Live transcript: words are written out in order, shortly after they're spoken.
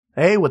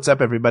Hey, what's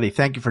up, everybody?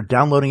 Thank you for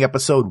downloading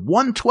episode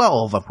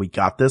 112 of We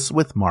Got This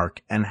with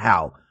Mark and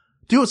Hal.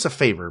 Do us a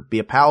favor. Be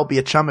a pal, be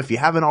a chum if you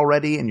haven't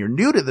already and you're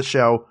new to the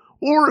show,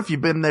 or if you've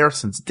been there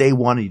since day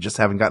one and you just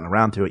haven't gotten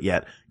around to it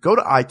yet, go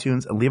to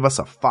iTunes and leave us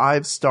a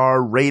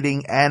 5-star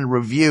rating and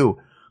review.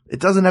 It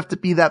doesn't have to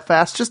be that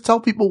fast. Just tell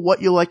people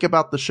what you like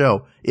about the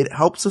show. It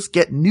helps us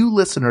get new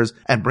listeners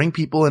and bring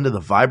people into the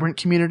vibrant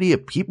community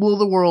of people of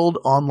the world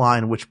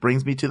online, which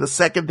brings me to the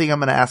second thing I'm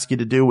going to ask you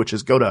to do, which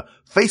is go to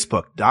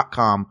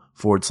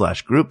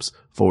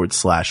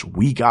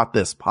facebook.com/groups/We Got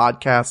This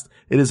podcast.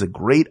 It is a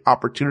great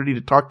opportunity to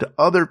talk to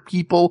other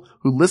people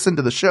who listen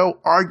to the show,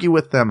 argue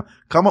with them,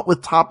 come up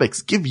with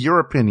topics, give your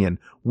opinion.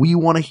 We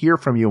want to hear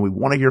from you, and we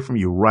want to hear from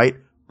you right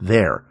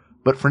there.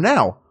 But for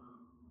now,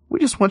 we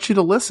just want you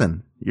to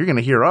listen. You're going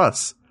to hear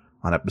us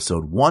on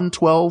episode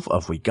 112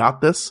 of We Got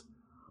This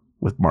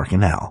with Mark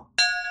and Hal.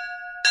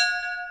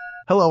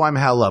 Hello, I'm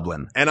Hal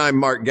Lublin. And I'm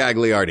Mark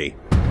Gagliardi.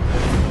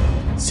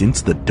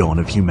 Since the dawn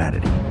of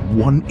humanity,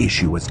 one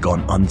issue has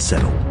gone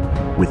unsettled.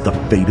 With the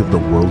fate of the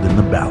world in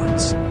the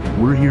balance,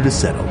 we're here to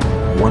settle,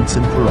 once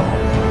and for all,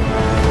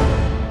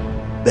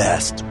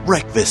 best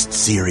breakfast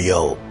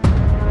cereal.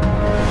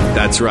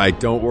 That's right.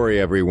 Don't worry,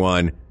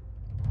 everyone.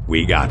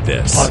 We got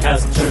this.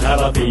 Podcasts should have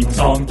a theme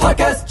song.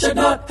 Podcasts should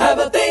not have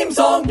a theme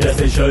song. Yes,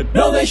 they should.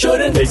 No, they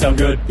shouldn't. They sound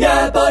good.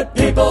 Yeah, but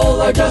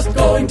people are just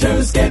going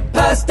to skip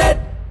past it.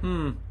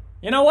 You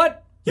know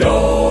what?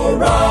 You're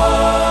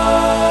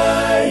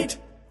right.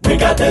 We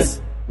got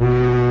this.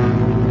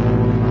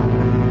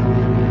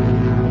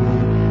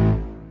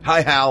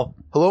 Hi, Hal.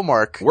 Hello,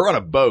 Mark. We're on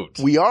a boat.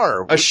 We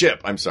are. A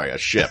ship. I'm sorry, a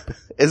ship.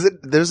 Is it?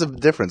 There's a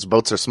difference.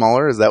 Boats are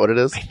smaller. Is that what it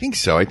is? I think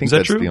so. I think Is that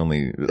that's true? the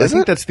only. Is I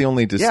think it? that's the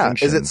only distinction.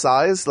 Yeah. Is it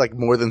size? Like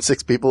more than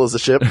 6 people is a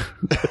ship?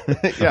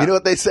 Yeah. You know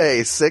what they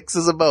say? 6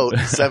 is a boat.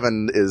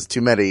 7 is too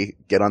many.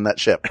 Get on that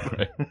ship.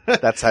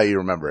 That's how you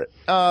remember it.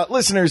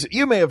 Listeners,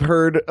 you may have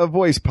heard a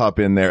voice pop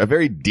in there, a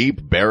very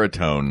deep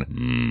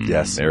baritone.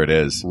 Yes. There it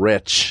is.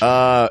 Rich.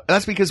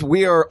 That's because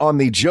we are on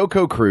the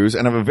Joko cruise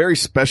and have a very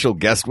special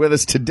guest with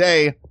us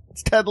today.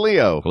 It's Ted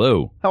Leo.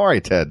 Hello. How are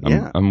you, Ted?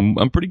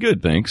 I'm pretty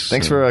good, thanks.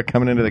 Thanks for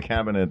coming into the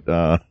cabin at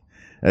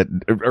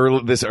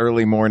this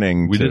early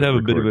morning. We to did have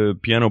a bit record. of a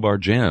piano bar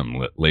jam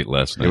late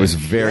last night. It was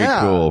very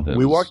cool. That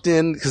We was- walked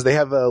in because they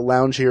have a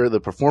lounge here, the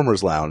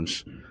Performers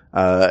Lounge,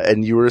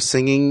 and you were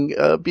singing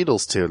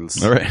Beatles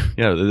tunes. All right.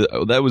 Yeah,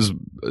 that was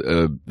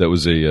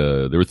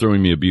they were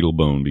throwing me a Beatle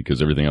bone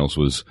because everything else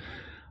was.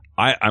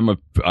 I'm a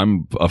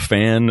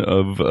fan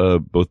of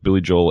both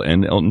Billy Joel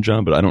and Elton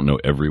John, but I don't know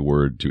every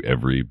word to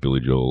every Billy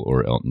Joel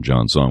or Elton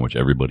John song, which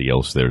everybody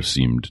else there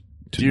seemed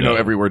to Do you know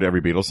every word to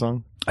every Beatles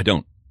song? I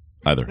don't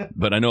either,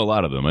 but I know a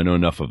lot of them. I know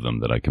enough of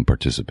them that I can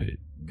participate.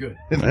 Good.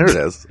 There it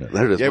is.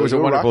 There it is. Yeah, it was a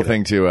We're wonderful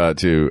rocking thing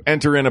to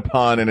enter in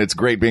upon, and it's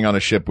great being on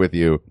a ship with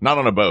you. Not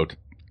on a boat.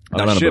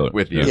 Not on a ship boat.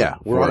 with you. it. Yeah,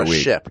 we're for on a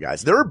week. ship,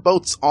 guys. There are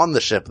boats on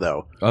the ship,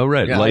 though. Oh,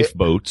 right. Yeah.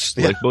 Lifeboats.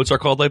 Lifeboats are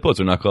called lifeboats.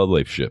 They're not called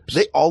life ships.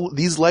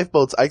 These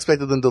lifeboats, I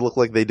expected them to look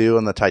like they do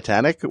on the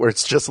Titanic, where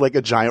it's just like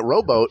a giant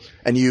rowboat,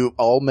 and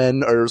all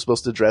men are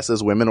supposed to dress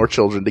as women or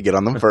children to get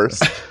on them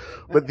first.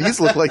 But these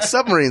look like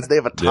submarines. They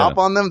have a top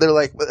on them. They're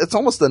like, it's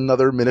almost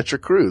another miniature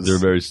cruise.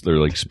 They're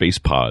like space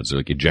pods. They're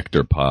like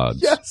ejector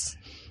pods. Yes.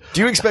 Do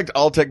you expect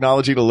all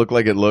technology to look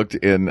like it looked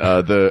in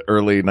the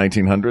early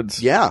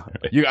 1900s? Yeah.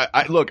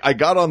 Look, I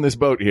got on this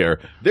boat here.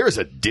 There's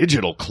a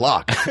digital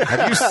clock.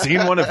 Have you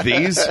seen one of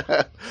these?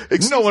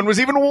 No one was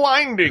even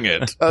winding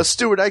it.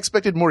 Stuart, I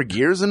expected more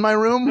gears in my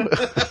room.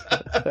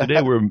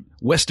 Today we're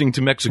westing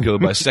to Mexico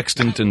by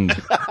sextant and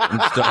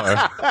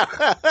star.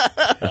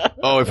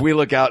 Oh, if we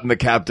look out and the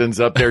captain's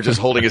up there just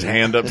holding his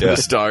hand up to the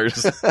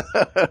stars.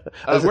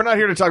 We're not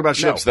here to talk about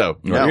ships, though.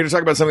 No. We're here to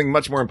talk about something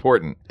much more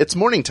important, It's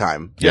morning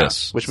time.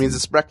 Yes. Which means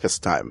it's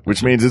breakfast time.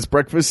 which means it's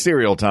breakfast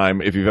cereal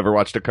time if you've ever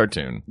watched a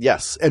cartoon.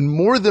 Yes. And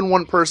more than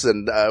one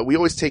person. We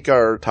always take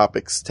our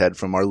topics, Ted,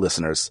 from our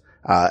listeners.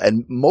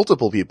 And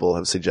multiple people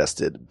have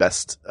suggested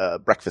best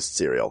breakfast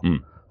cereal,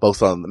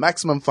 both on the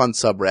Maximum Fun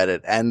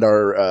subreddit and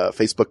our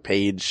Facebook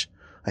page.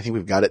 I think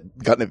we've gotten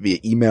it via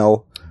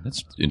email.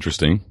 That's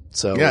interesting.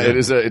 So Yeah,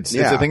 it's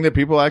a thing that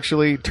people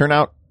actually turn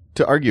out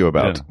to argue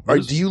about. Yeah.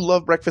 Do you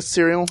love breakfast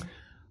cereal?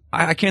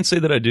 I can't say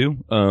that I do.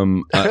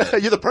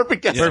 You're the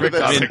perfect guest for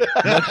this.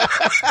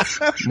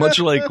 I mean, much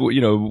like,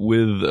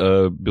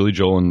 with Billy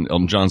Joel and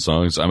Elton John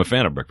songs, I'm a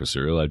fan of breakfast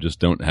cereal. I just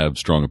don't have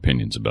strong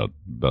opinions about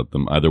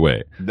them either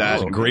way.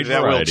 That Great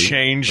that will variety.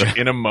 change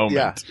in a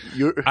moment.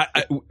 Yeah.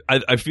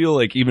 I feel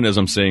like even as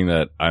I'm saying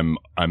that, I'm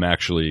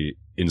actually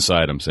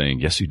inside. I'm saying,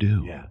 yes, you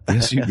do. Yeah.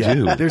 Yes, you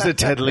do. There's a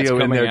Ted Leo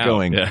in coming there out.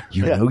 going, Yeah.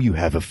 you know you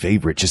have a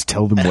favorite. Just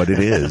tell them what it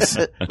is.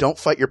 Don't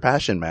fight your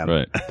passion, man.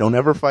 Right. Don't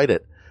ever fight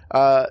it.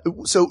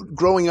 So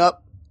growing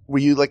up, were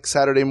you like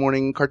Saturday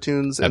morning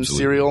cartoons and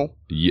Absolutely. cereal?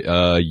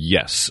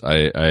 Yes.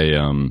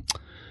 I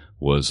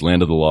was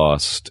Land of the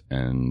Lost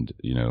and,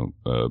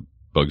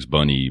 Bugs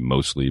Bunny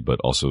mostly, but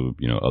also,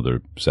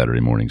 other Saturday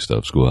morning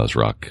stuff, Schoolhouse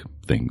Rock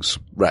things.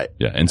 Right.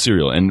 Yeah. And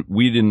cereal. And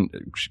we didn't,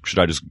 should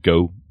I just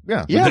go?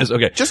 Yeah. Yeah.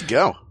 Okay. Just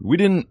go. We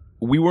didn't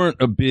we weren't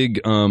a big,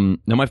 now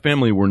my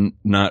family were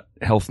not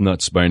health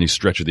nuts by any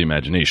stretch of the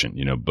imagination,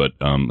 but,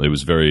 it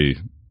was very,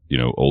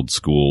 old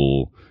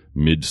school,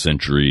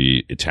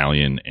 mid-century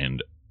Italian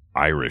and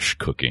Irish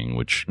cooking,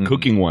 which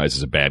cooking wise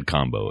is a bad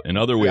combo. In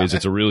other ways,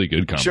 it's a really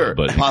good combo. Sure.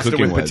 But Pasta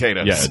with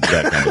potatoes. Yeah,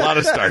 exactly. A lot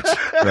of starch.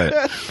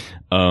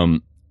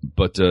 Right.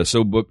 But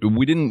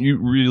we didn't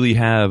really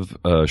have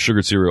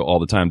sugared cereal all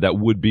the time. That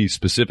would be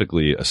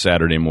specifically a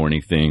Saturday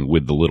morning thing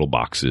with the little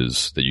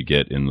boxes that you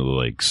get in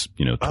the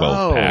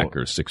 12 pack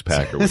or 6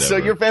 pack or whatever. So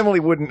your family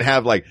wouldn't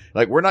have like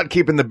we're not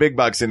keeping the big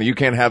box in. You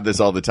can't have this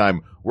all the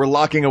time. We're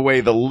locking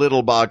away the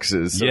little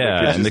boxes. So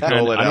and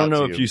I don't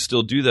know if you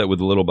still do that with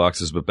the little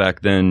boxes, but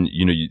back then,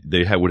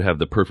 they would have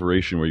the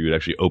perforation where you would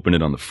actually open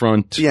it on the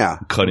front,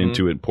 cut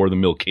into it, pour the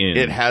milk in.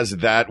 It has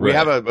that. We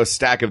have a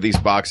stack of these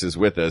boxes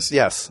with us.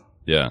 Yes.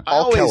 Yeah.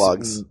 All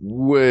Kellogg's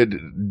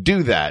would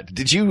do that.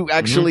 Did you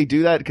actually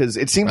do that? Because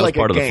it seemed like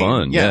part a of the game.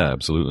 fun. Yeah,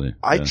 absolutely.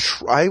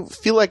 I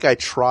feel like I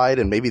tried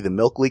and maybe the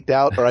milk leaked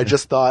out, or I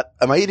just thought,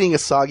 am I eating a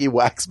soggy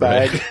wax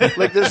bag?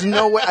 Like there's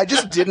no way. I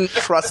just didn't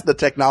trust the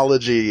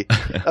technology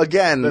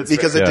again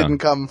because it didn't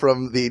come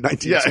from the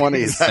 1920s. Yeah,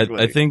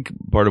 exactly. I think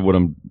part of what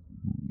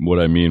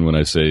I mean when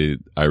I say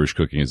Irish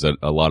cooking is that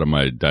a lot of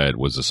my diet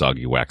was a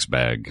soggy wax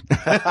bag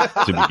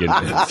to begin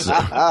with.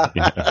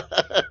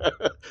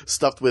 So,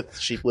 stuffed with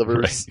sheep livers.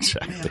 Right,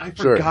 exactly. I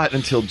forgot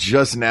until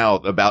just now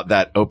about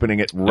that, opening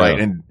it right.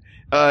 Yeah.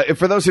 And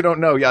for those who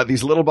don't know,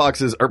 these little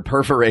boxes are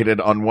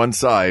perforated on one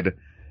side.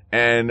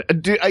 And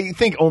I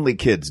think only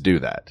kids do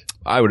that.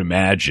 I would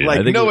imagine. Like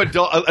I think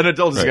an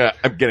adult is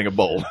I'm getting a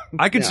bowl.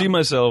 I could see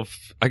myself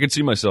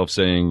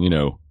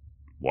saying,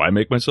 why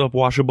make myself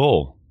wash a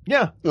bowl?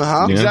 Yeah,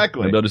 Uh-huh.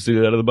 exactly. I'd be able to see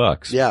that out of the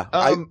box. Yeah.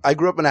 I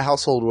grew up in a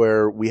household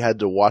where we had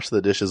to wash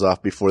the dishes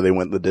off before they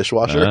went in the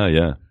dishwasher.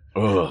 Yeah.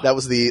 Ugh. That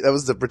was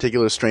the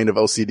particular strain of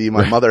OCD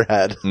my mother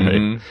had.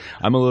 Right.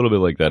 I'm a little bit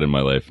like that in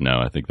my life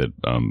now. I think that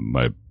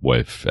my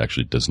wife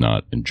actually does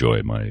not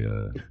enjoy my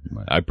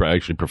I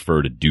actually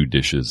prefer to do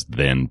dishes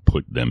than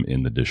put them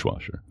in the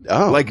dishwasher.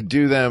 Oh. Like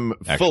do them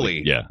Actually,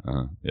 fully.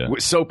 Yeah.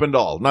 With soap and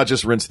all, not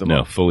just rinse them No,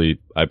 off. fully.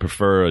 I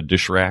prefer a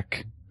dish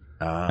rack.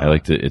 I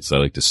like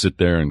to sit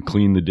there and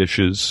clean the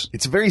dishes.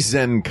 It's a very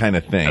zen kind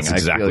of thing. That's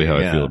exactly how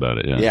I feel about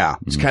it. Yeah. Yeah.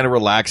 Just kind of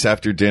relax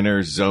after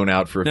dinner, zone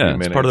out for a few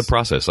minutes. It's part of the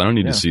process. I don't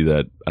need to see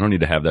that. I don't need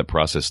to have that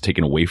process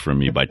taken away from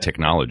me by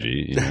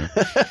technology.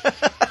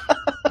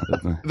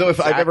 Though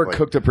if I've ever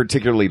cooked a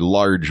particularly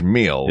large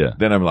meal, Yeah.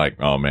 then I'm like,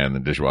 oh man, the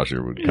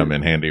dishwasher would come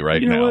in handy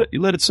right You know now. what? You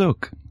let it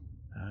soak.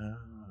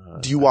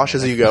 Do you wash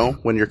as you go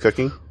when you're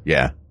cooking?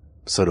 Yeah.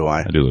 So do I.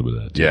 I do a little bit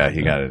of that. too. Yeah,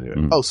 you gotta do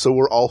it. Oh, so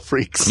we're all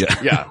freaks. Yeah.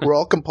 Yeah. We're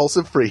all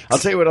compulsive freaks. I'll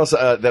tell you what else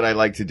that I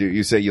like to do.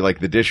 You say you like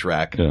the dish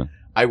rack. Yeah.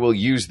 I will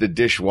use the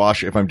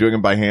dishwasher if I'm doing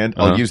them by hand.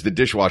 I'll use the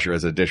dishwasher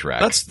as a dish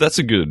rack. That's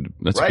a good.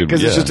 That's right a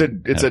good. because it's yeah.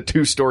 just a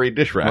 2-story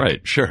dish rack.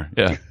 Right. Sure.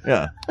 Yeah.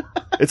 Yeah.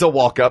 It's a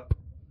walk up.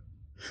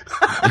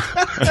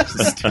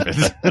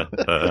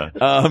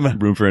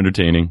 Room for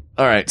entertaining.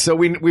 All right, so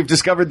we've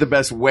discovered the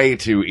best way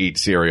to eat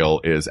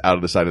cereal is out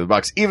of the side of the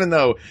box, even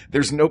though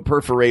there's no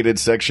perforated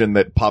section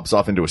that pops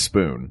off into a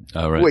spoon.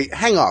 All right. Wait,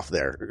 hang off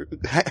there.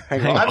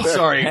 Hang off. I'm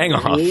sorry. Hang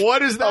off.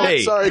 What is that? Oh,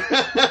 sorry.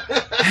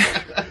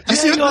 do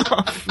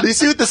you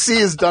see what the sea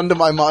has done to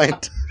my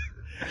mind?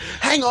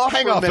 Hang off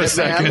for a minute,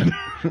 second. man.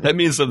 That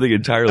means something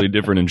entirely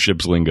different in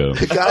ship's lingo.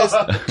 Guys,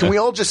 can we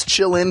all just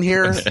chill in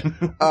here?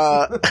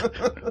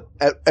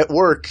 At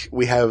work,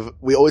 we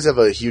always have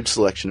a huge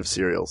selection of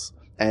cereals.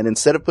 And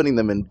instead of putting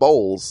them in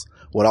bowls,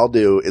 what I'll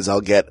do is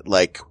I'll get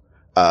like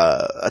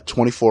a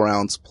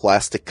 24-ounce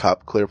plastic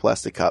cup, clear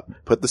plastic cup,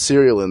 put the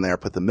cereal in there,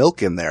 put the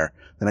milk in there,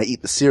 then I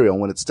eat the cereal.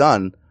 And when it's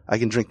done, I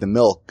can drink the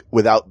milk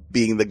without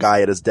being the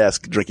guy at his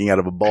desk drinking out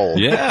of a bowl.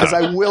 Yeah. Because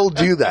I will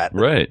do that.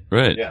 Right.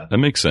 Yeah. That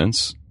makes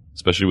sense,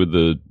 especially with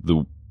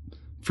the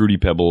Fruity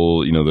Pebble.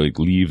 Like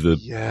leave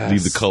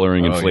the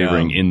coloring and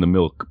flavoring in the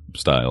milk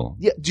style.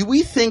 Yeah.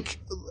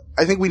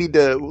 I think we need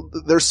to,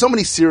 there's so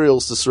many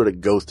cereals to sort of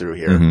go through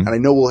here. Mhm. And I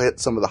know we'll hit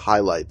some of the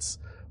highlights,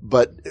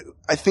 but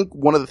I think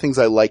one of the things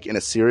I like in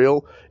a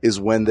cereal is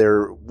when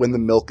the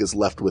milk is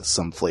left with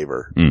some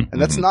flavor. And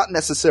that's not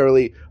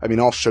necessarily,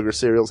 all sugar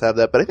cereals have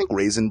that, but I think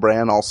Raisin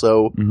Bran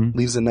also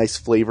leaves a nice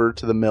flavor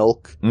to the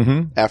milk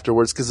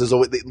afterwards, because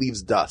it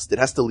leaves dust. It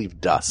has to leave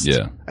dust.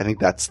 Yeah. I think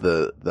that's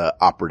the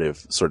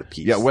operative sort of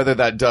piece. Yeah, whether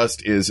that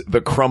dust is the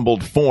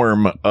crumbled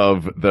form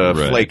of the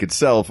Right. flake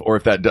itself, or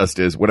if that dust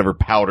is whatever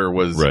powder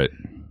was Right.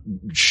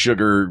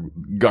 sugar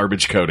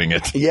garbage coating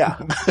it, Yeah.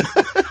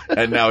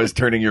 and now is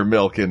turning your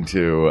milk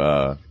into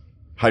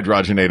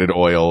hydrogenated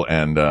oil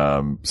and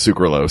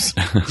sucralose.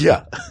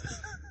 Yeah.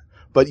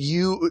 But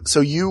you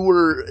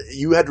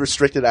had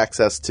restricted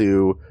access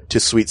to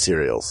sweet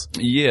cereals.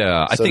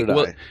 Yeah, I So think. did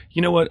Well, I.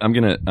 you know what? I'm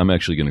gonna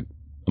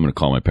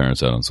call my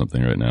parents out on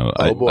something right now.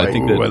 Oh, boy. I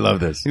think Ooh, I love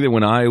this. I think that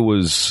when I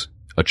was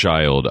a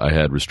child, I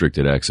had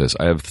restricted access.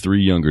 I have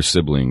 3 younger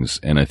siblings,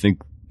 and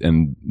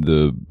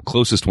the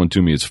closest one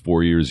to me is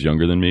 4 years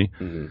younger than me.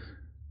 Mm-hmm.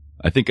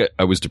 I think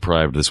I was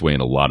deprived this way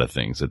in a lot of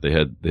things. That they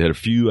had a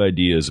few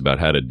ideas about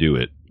how to do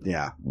it,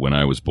 Yeah. when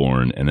I was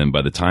born. And then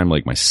by the time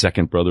like my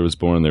second brother was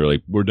born, they were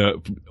like, we're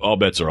done. All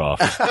bets are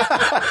off.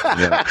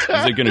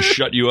 Is it going to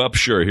shut you up?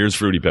 Sure. Here's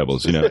Fruity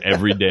Pebbles,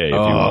 every day if you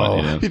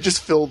want. You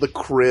just fill the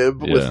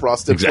crib with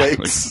Frosted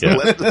Flakes. Yeah.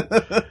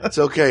 It's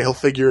okay. He'll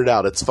figure it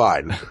out. It's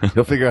fine.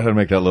 He'll figure out how to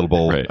make that little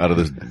bowl out of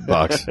this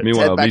box.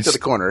 Meanwhile, Head back to the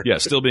corner. Yeah,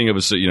 still being of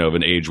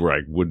an age where I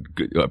would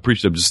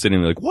appreciate them just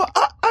sitting there like, what?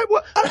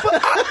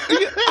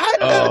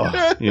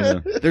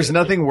 There's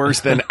nothing worse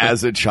than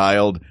as a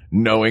child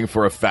knowing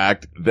for a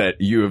fact that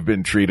you have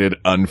been treated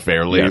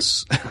unfairly.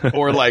 Yes.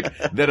 Or like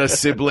that a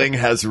sibling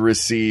has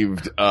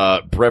received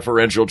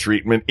preferential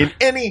treatment in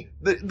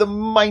the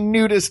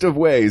minutest of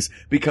ways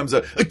becomes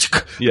a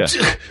Yeah.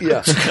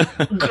 Yeah.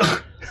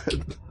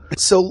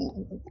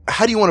 So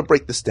how do you want to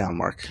break this down,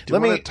 Mark? Do you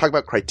want to talk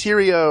about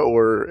criteria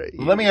or?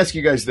 Let me ask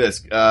you guys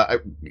this. I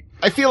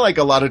feel like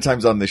a lot of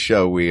times on the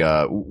show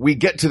we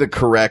get to the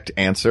correct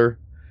answer.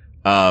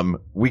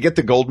 We get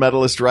the gold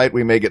medalist right.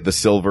 We may get the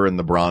silver and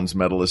the bronze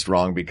medalist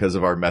wrong because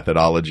of our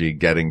methodology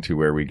getting to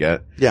where we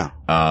get. Yeah.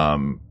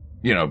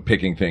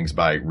 Picking things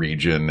by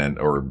region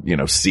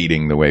or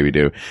seeding the way we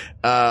do.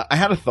 I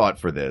had a thought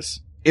for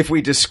this. If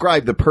we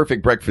describe the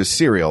perfect breakfast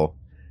cereal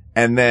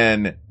and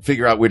then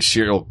figure out which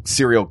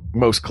cereal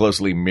most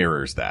closely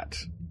mirrors that.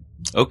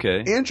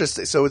 Okay.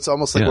 Interesting. So it's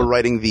almost like we're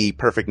writing the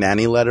perfect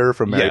nanny letter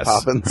from Mary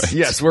Poppins. Right.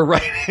 Yes, we're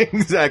writing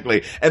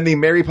exactly. And the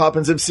Mary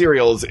Poppins of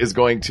cereals is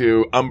going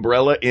to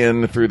umbrella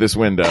in through this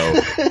window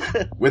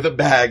with a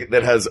bag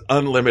that has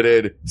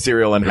unlimited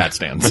cereal and hat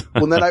stands.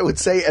 Well, then I would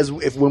say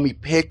when we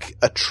pick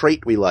a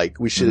trait we like,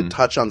 we should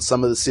touch on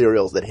some of the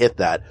cereals that hit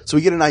that, so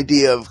we get an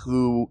idea of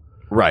who.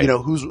 Right.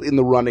 Who's in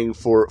the running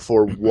for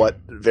what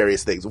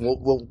various things.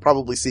 We'll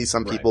probably see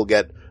some people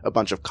get a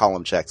bunch of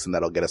column checks, and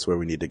that'll get us where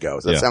we need to go.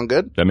 Does that sound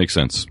good? That makes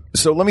sense.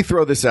 So let me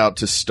throw this out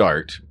to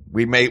start.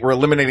 We're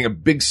eliminating a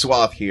big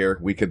swath here.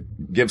 We could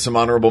give some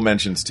honorable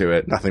mentions to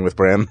it. Nothing with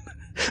Bran.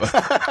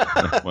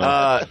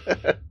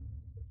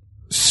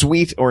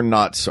 Sweet or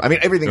not? I mean,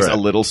 everything's a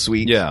little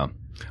sweet. Yeah.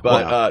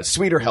 But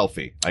sweet or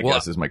healthy, I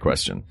guess, is my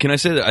question. Can I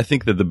say that I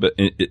think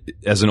that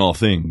as in all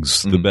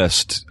things, the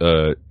best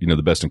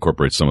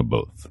incorporates some of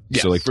both.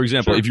 Yes, so, like, for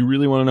example, if you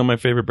really want to know my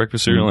favorite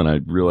breakfast cereal, and I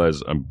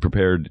realize I'm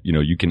prepared,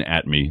 you can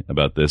at me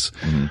about this.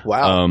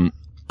 Wow.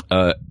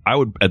 I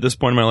would, at this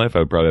point in my life, I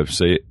would probably have to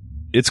say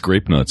it's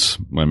grape nuts,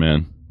 my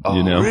man.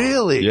 Oh,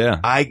 really? Yeah.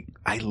 I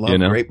love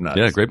grape nuts.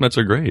 Yeah, grape nuts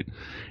are great.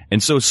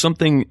 And so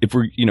something, if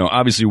we're,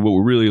 obviously what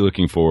we're really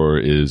looking for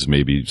is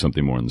maybe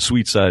something more on the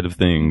sweet side of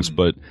things,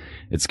 but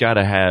it's got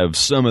to have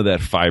some of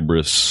that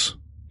fibrous,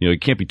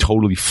 it can't be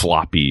totally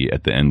floppy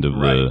at the end of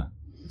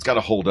It's got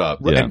to hold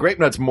up. Yeah. And grape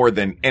nuts, more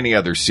than any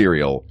other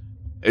cereal,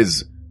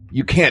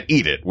 you can't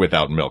eat it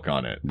without milk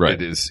on it.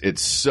 Right. It's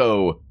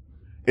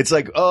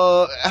like,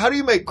 how do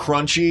you make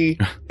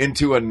crunchy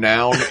into a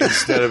noun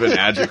instead of an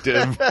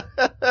adjective?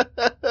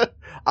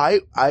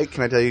 Can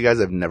I tell you guys,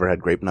 I've never had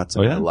grape nuts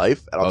in my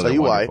life, and I'll tell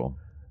you wonderful.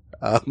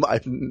 why. I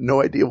have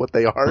no idea what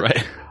they are.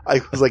 Right. I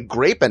was like,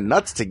 grape and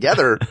nuts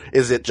together?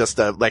 Is it just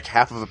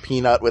half of a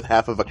peanut with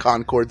half of a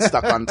Concord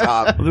stuck on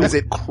top? Is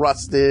it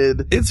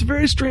crusted? It's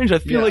very strange. I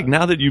feel like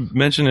now that you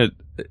mention it,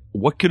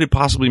 what could it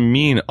possibly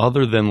mean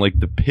other than like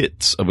the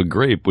pits of a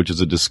grape, which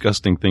is a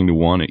disgusting thing to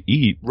want to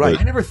eat? Right.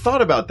 I never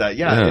thought about that.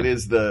 Yeah. It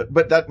is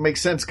but that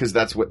makes sense because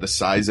that's what the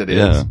size it is.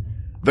 Yeah.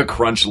 The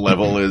crunch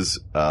level is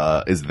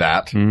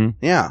that. Mm-hmm.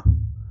 Yeah.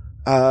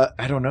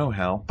 I don't know,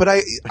 Hal. But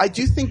I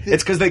do think that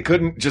it's because they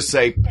couldn't just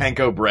say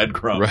panko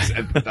breadcrumbs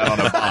and put that on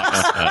a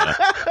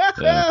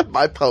box.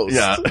 my post.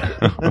 Yeah.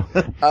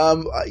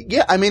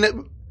 I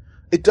mean,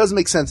 it does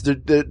make sense. There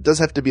does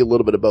have to be a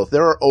little bit of both.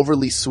 There are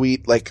overly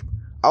sweet,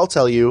 I'll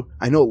tell you,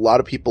 I know a lot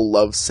of people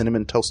love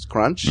Cinnamon Toast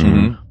Crunch.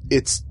 Mm-hmm.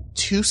 It's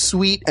too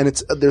sweet, and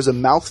there's a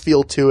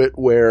mouthfeel to it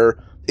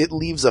where it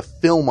leaves a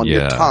film on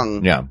your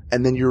tongue. Yeah.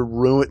 And then you're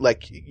ruined,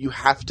 you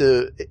have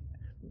to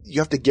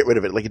get rid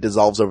of it, it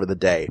dissolves over the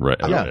day. Right.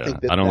 I don't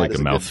think I don't like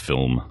a mouth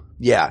film.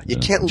 Yeah, you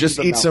can't just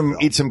leave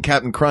eat some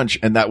Captain Crunch,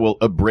 and that will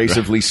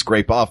abrasively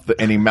scrape off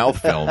any mouth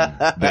film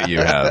that you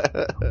have.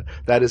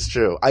 That is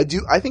true. I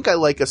think I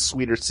like a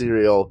sweeter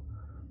cereal,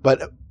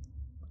 but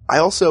I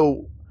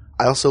also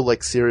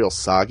like cereal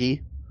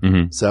soggy.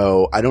 Mm-hmm.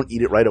 So I don't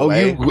eat it right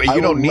away.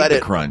 You don't need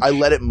the crunch. I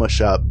let it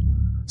mush up.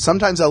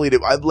 Sometimes I'll eat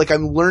it.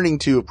 I'm learning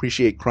to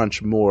appreciate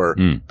crunch more,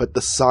 but the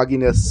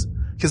sogginess,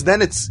 because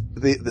then it's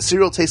the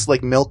cereal tastes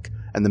like milk,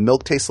 and the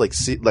milk tastes like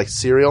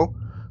cereal.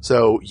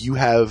 So you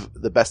have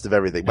the best of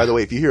everything. By the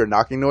way, if you hear a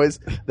knocking noise,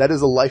 that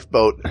is a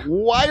lifeboat.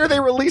 Why are they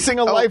releasing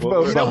a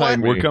lifeboat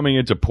behind me? We're coming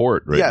into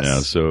port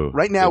now, so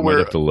right now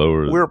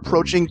we're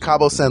approaching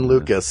Cabo San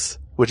Lucas,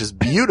 which is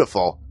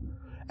beautiful,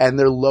 and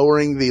they're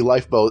lowering the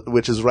lifeboat,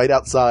 which is right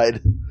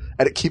outside,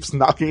 and it keeps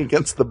knocking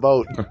against the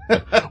boat.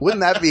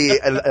 Wouldn't that be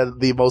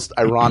the most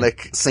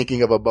ironic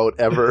sinking of a boat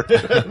ever?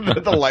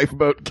 The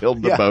lifeboat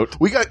killed the boat.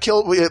 We got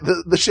killed.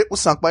 The ship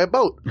was sunk by a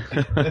boat.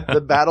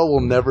 The battle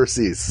will never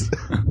cease.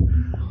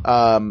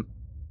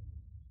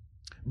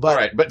 But All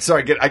right, but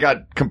sorry, I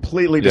got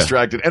completely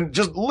distracted and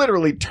just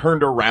literally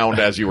turned around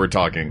as you were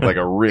talking, like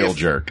a real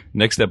jerk.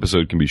 Next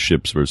episode can be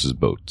ships versus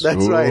boats.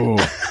 that's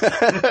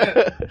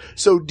right.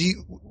 So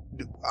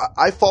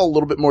I fall a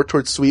little bit more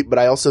towards sweet, but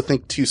I also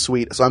think too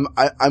sweet. So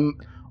I'm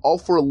all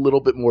for a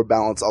little bit more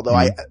balance, although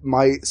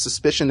my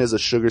suspicion is a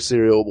sugar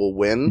cereal will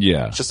win.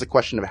 Yeah. It's just a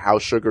question of how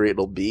sugary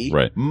it'll be.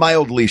 Right.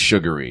 Mildly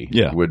sugary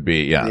would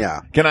be,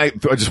 Yeah. Can I,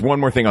 just one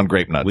more thing on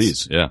grape nuts?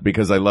 Please, yeah.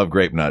 Because I love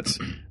grape nuts.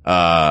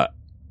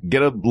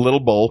 Get a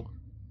little bowl,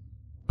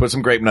 put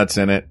some grape nuts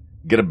in it,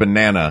 get a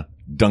banana,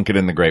 dunk it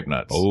in the grape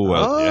nuts. Oh,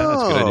 well, yeah,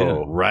 that's a good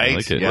idea. Right? I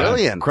like it. Yeah.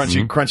 Brilliant.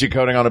 Crunchy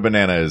coating on a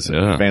banana is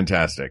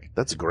fantastic.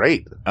 That's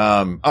great.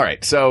 All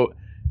right. So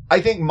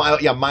I think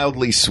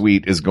mildly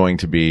sweet is going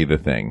to be the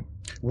thing.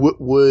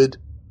 Would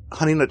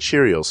Honey Nut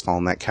Cheerios fall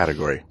in that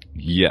category?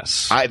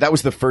 Yes. That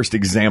was the first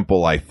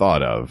example I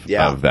thought of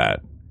that.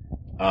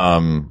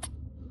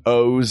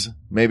 O's,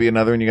 maybe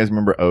another one. You guys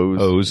remember O's?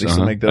 O's. They used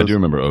to make those. I do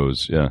remember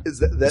O's. Yeah. Is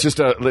that It's just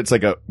it's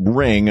like a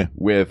ring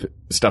with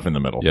stuff in the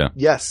middle. Yeah.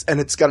 yes, and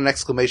it's got an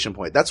exclamation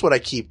point. That's what I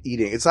keep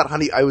eating. It's not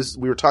honey.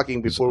 We were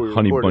talking before we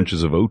Honey recorded.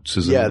 bunches of oats.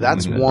 Isn't Yeah, it?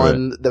 that's Right.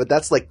 one.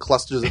 That's like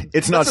clusters.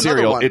 It's not That's another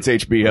cereal. one. It's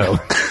HBO.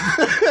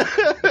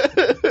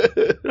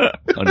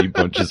 Honey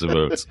bunches of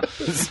oats.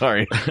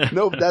 Sorry.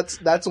 No, that's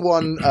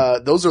one.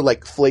 Those are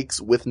like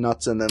flakes with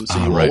nuts in them, so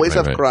you right, always right,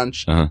 have right.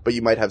 crunch, Uh-huh. but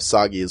you might have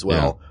soggy as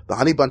well. The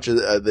honey bunches,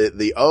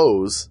 the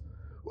O's,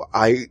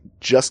 I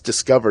just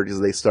discovered because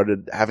they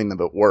started having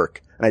them at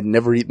work, and I'd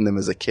never eaten them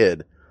as a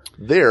kid.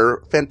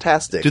 They're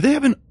fantastic. Do they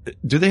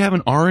have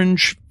an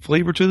orange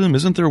flavor to them?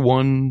 Isn't there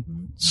one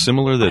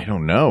similar I that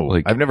don't know.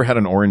 Like- I've never had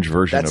an orange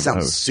version That of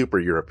sounds O's. super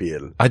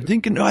European. I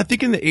think in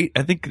the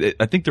I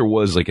think there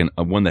was like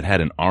a one that had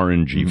an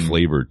orangey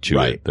flavor to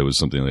Right. it. That was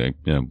something like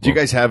Do you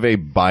guys have a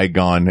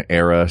bygone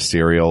era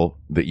cereal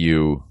that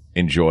you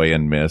enjoy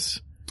and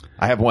miss?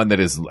 I have one that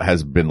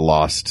has been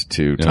lost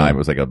to time. It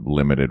was like a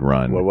limited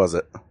run. What was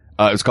it?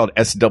 It was called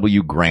SW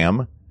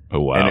Graham.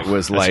 Oh wow! And it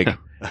was like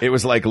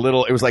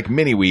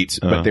mini wheats,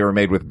 but they were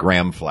made with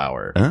graham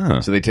flour.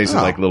 So they tasted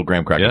like little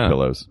graham cracker Yeah.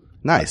 pillows.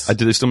 Nice.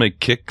 Do they still make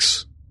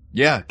Kicks?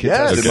 Yeah, kids Yes.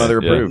 tested, Okay, mother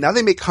yeah. approved. Now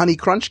they make honey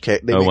crunch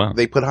cake. Wow.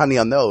 They put honey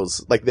on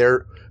those. Like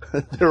they're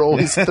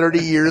always 30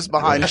 years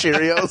behind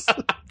Cheerios.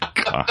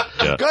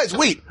 Yeah. Guys,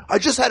 wait! I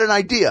just had an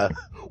idea.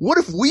 What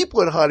if we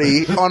put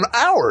honey on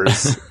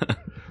ours?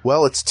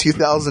 Well, it's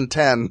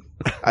 2010.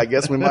 I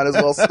guess we might as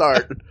well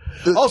start.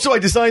 Also, I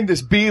designed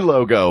this B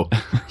logo.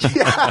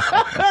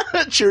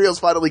 Cheerios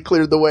finally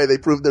cleared the way. They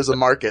proved there's a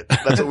market.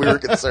 That's what we were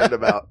concerned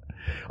about.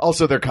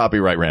 Also, their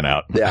copyright ran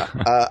out. Yeah.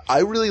 I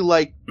really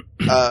like,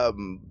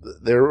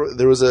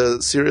 there was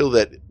a cereal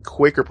that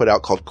Quaker put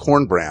out called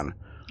Corn Bran.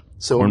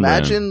 So Corn Bran.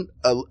 imagine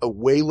a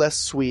way less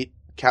sweet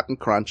Captain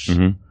Crunch,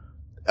 Mhm.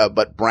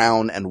 But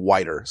brown and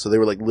whiter. So they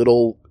were like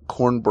little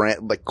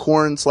like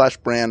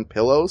corn/bran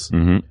pillows.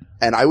 Mm-hmm.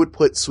 And I would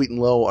put Sweet and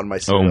Low on my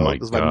cereal my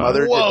because my God.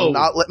 mother Whoa. did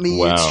not let me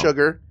Wow. eat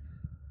sugar.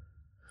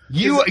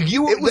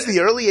 It was the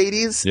early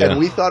 80s Yeah. and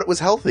we thought it was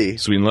healthy.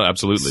 Sweet and low,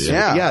 absolutely.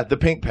 Yeah. Yeah, the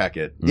pink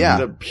packet. Yeah.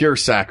 The pure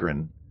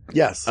saccharin.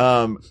 Yes.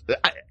 I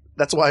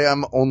That's why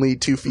I'm only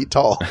 2 feet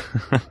tall. So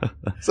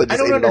just ate it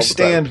don't all the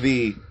understand time.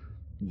 the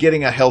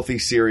getting a healthy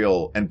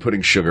cereal and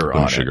putting sugar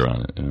on Put sugar it.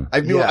 on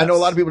it. Yeah. I know a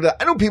lot of people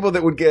I know people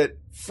that would get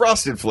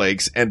Frosted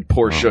Flakes and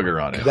pour sugar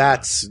on it.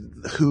 That's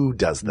who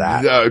does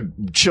that?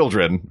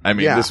 Children. I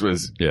mean, Yeah. this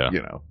was, Yeah.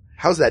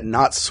 How's that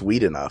not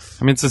sweet enough?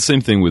 I mean, it's the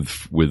same thing with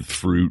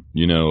fruit.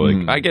 You know,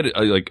 like I get it.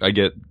 I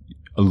get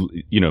a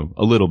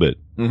little bit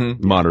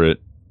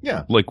moderate.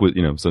 Yeah. Like with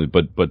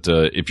but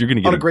if you're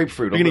gonna get On a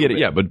grapefruit. you're gonna get it. a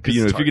Yeah, little but bit, if 'cause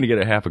you're it's gonna get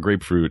a half a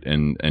grapefruit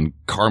and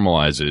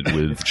caramelize it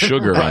with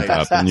sugar on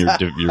top, then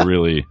you're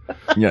really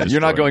hard. Yeah, you're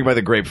not going by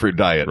the grapefruit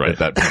diet Right.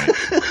 at that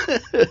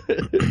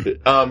point.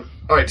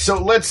 All right, so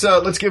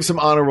let's give some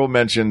honorable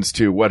mentions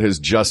to what has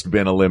just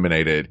been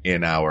eliminated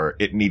in our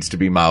It Needs to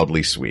Be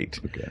Mildly Sweet.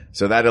 Okay.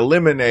 So that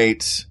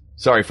eliminates,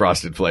 sorry,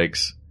 Frosted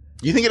Flakes.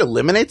 You think it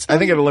eliminates them? I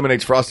think it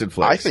eliminates Frosted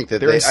Flakes. I think that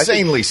they're I think-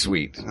 insanely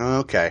sweet.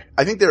 Okay.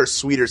 I think there are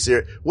sweeter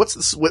cereal.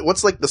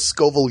 What's like the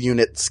Scoville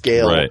unit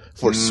scale Right.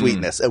 for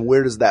sweetness, and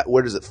where does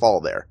it fall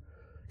there?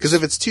 Because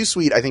if it's too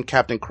sweet, I think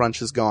Captain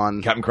Crunch is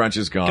gone. Captain Crunch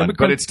is gone, Captain but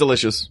Crunch- it's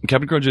delicious.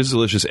 Captain Crunch is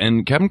delicious,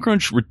 and Captain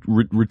Crunch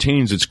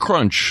retains its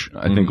crunch.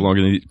 I think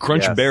longer than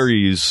Crunch Yes.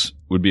 Berries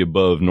would be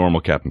above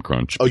normal Captain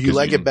Crunch. Oh, you because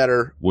like it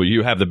better? Well,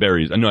 you have the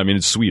berries. No, I mean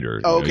it's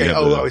sweeter. Oh, You okay. have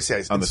Oh, the- I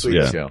see. On the sweet. sweet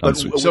Yeah. scale. On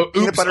sweet- So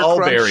peanut Oops butter All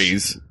crunch?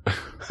 Berries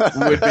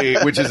would be,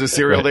 which is a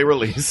cereal they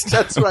released.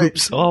 That's right.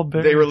 Oops, all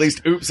berries. They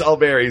released Oops All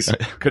Berries.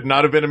 Could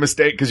not have been a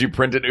mistake because you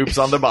printed Oops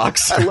on the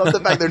box. I love the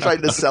fact they're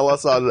trying to sell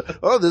us on.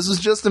 Oh, this is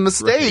just a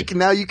mistake.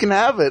 Now you can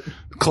have it.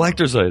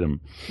 collector's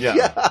item.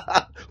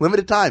 Yeah.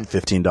 Limited time.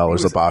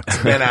 $15 a box.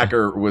 Ben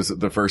Acker was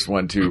the first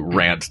one to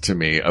rant to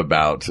me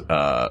about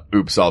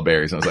Oops All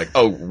Berries. And I was like,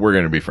 oh, we're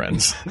going to be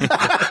friends.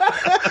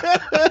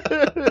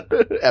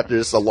 After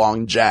just a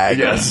long jag.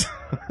 Yes.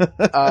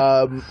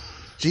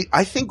 Gee,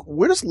 I think,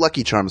 where does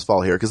Lucky Charms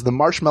fall here? Because the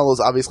marshmallows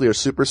obviously are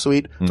super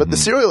sweet, but the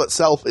cereal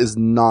itself is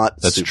not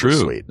That's super true.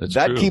 sweet. That's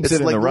That true. keeps It's it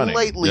in like the running.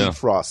 lightly Yeah.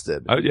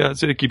 frosted. Yeah, I'd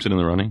say it keeps it in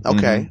the running.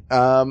 Okay.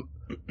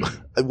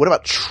 What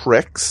about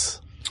Trix?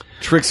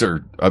 Tricks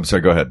are. I'm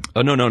sorry. Go ahead.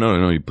 Oh,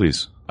 no,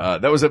 please.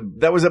 That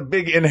was a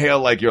big inhale.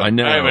 Like you're. I Like,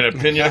 know. I have an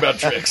opinion about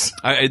Tricks.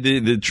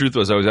 The truth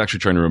was I was actually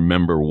trying to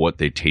remember what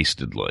they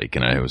tasted like,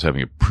 and I was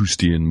having a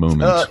Proustian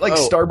moment. Like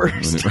Oh.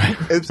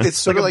 Starburst. It's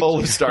sort like of a bowl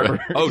like of Starburst.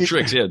 Oh,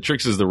 Trix, yeah.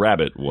 Trix is the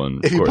rabbit one,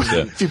 of if you, course, put,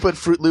 yeah. if you put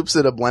Fruit Loops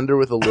in a blender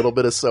with a little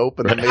bit of soap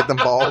and then made them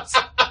balls.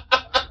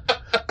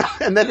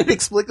 And then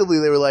inexplicably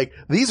they were like,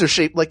 these are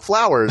shaped like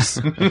flowers,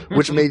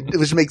 which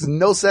makes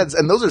no sense.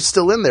 And those are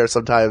still in there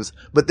sometimes,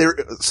 but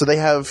they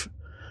have,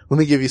 let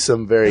me give you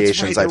some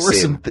variations I've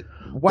seen.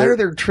 Why are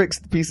there Tricks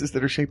pieces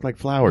that are shaped like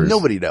flowers?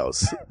 Nobody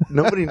knows.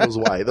 Nobody knows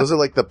why. Those are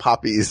like the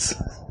poppies.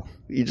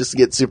 You just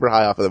get super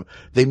high off of them.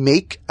 They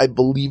make, I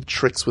believe,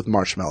 Tricks with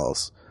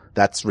marshmallows.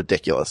 That's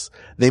ridiculous.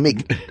 They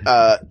make,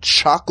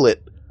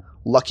 chocolate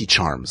Lucky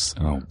Charms.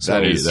 Oh, So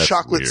that's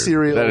chocolate weird.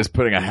 cereal. That is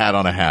putting a hat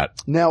on a hat.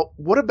 Now,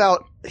 what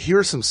about, here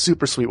are some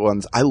super sweet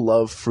ones. I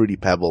love Fruity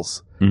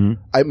Pebbles. Mhm.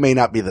 I may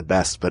not be the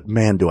best, but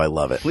man, do I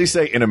love it. Please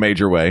say in a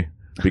major way,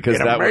 because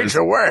In a that was.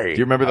 major way. Do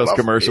you remember those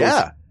commercials?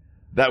 Yeah.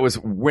 That was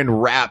when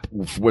rap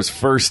was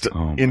first Oh,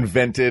 my.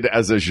 invented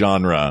as a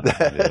genre.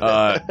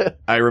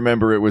 I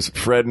remember it was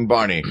Fred and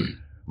Barney.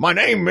 My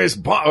name is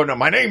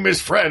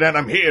Fred, and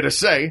I'm here to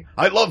say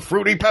I love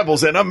Fruity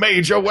Pebbles in a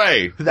major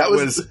way. That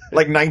was-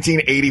 like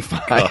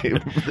 1985.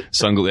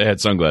 They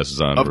had sunglasses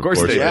on. Of course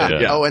they Yeah.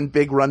 did, yeah. Oh, and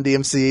Big Run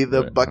DMC,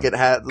 the bucket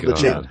hat, the God.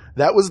 chain.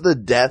 That was the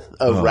death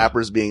of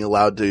rappers being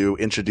allowed to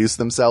introduce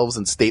themselves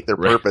and state their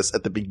purpose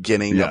at the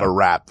beginning of Yeah. a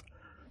rap.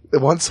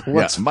 Once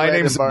Yeah, my Fred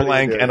name's and Barney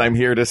blank, did. and I'm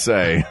here to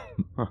say.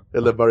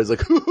 And then Barney's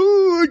like,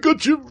 I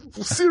got your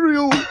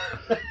cereal.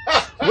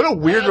 What a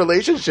weird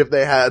relationship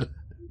they had.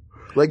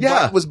 Like,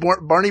 Yeah. was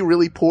Barney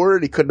really poor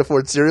and he couldn't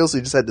afford cereal, so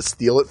he just had to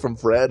steal it from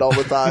Fred all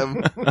the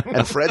time?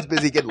 And Fred's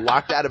busy getting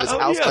locked out of his Oh,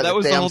 house yeah, by that the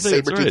was the damn whole thing,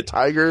 that's saber-toothed right.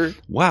 tiger.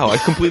 Wow, I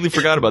completely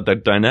forgot about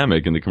that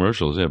dynamic in the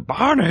commercials. Yeah,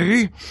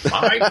 Barney.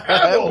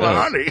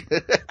 Barney.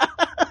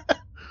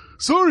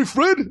 Sorry,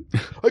 Fred.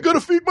 I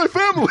gotta feed my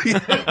family.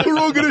 We're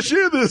all gonna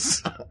share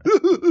this.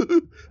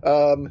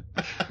 That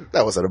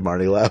wasn't a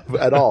Barney laugh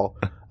at all.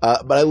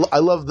 But I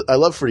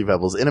love Fruity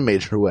Pebbles in a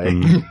major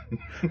way.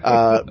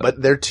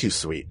 But they're too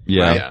sweet.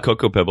 Yeah, Right.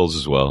 Cocoa Pebbles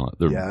as well.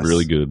 They're Yes.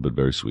 really good, but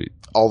very sweet.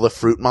 All the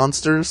fruit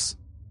monsters.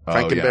 Oh,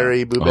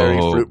 Frankenberry, Blueberry,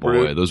 Oh, Fruit boy,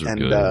 Brute. those are and,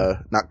 good.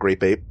 not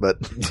Grape Ape,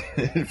 but,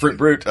 Fruit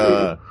Brute,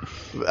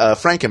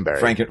 Frankenberry.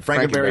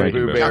 Frankenberry,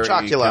 Blueberry, Count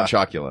Chocula.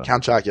 Count Chocula.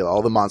 Count Chocula.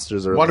 All the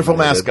monsters are Wonderful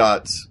eliminated.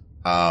 mascots.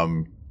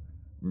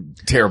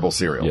 Terrible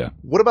cereal. Yeah.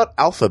 What about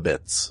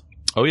Alphabets?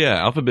 Oh yeah,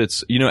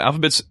 Alphabets.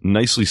 Alphabets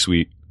nicely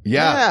sweet.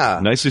 Yeah.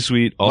 Nicely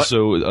sweet.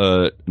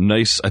 Also,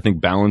 nice, I think,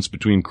 balance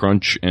between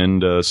crunch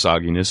and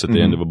sogginess at the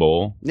end of a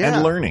bowl. Yeah.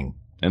 And learning.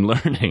 And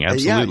learning, Yeah,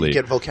 absolutely. you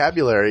get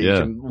vocabulary. Yeah. You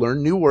can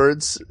learn new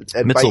words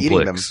and by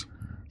eating them. Mitzelplix.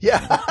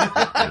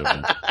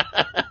 Yeah.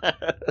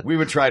 We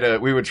would try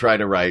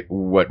to write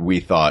what we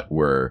thought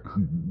were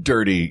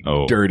dirty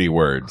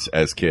words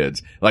as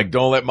kids. Like,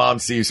 don't let mom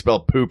see you spell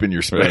poop in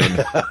your spoon.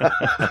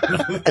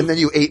 And then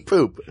you ate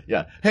poop.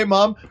 Yeah. Hey,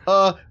 mom,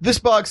 this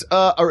box,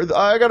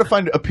 I gotta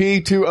find a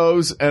P, 2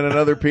 O's, and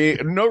another P.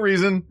 No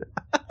reason.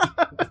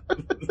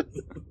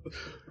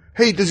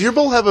 Hey, does your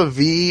bowl have a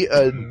V,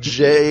 a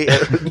J,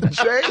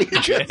 J?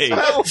 J.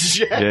 Spell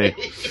J.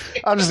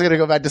 I'm just gonna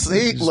go back to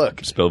see.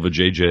 Look, Spell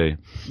JJ.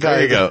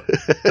 There you go.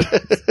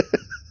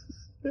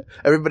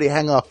 Everybody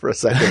hang off for a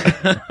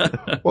second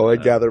while I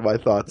gather my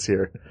thoughts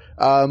here.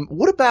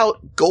 What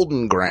about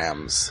Golden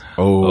Grams?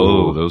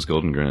 Oh, those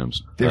Golden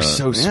Grams. They're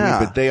so sweet, yeah.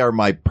 but they are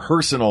my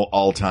personal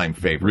all-time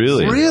favorite.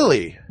 Really?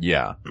 Really?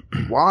 Yeah.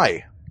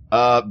 Why?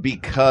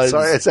 Because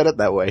Sorry, I said it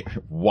that way.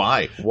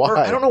 why? Why? Or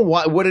I don't know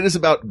what it is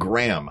about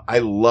Graham. I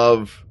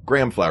love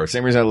Graham flour.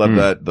 Same reason I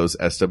love those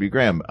SW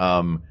Graham.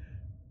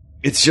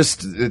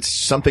 It's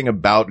something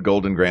about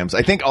Golden Grams.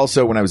 I think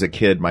also when I was a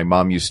kid, my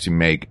mom used to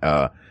make,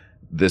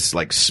 this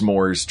like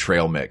s'mores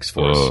trail mix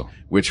for us,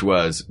 which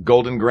was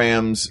Golden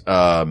Grams,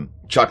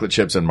 chocolate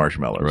chips and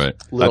marshmallows. Right.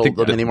 Little- I think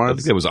the mini I Mars?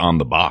 think that was on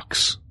the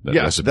box. That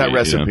recipe. that you know?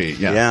 recipe.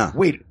 Yeah. Yeah.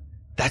 Wait,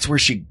 that's where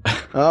she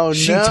Oh,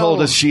 she no.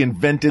 told us she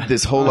invented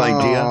this whole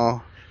idea.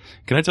 Oh.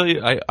 Can I tell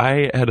you,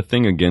 I had a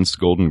thing against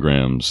Golden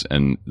Grams,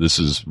 and this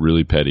is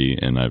really petty,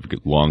 and I've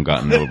long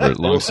gotten over it,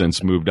 long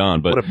since moved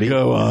on. But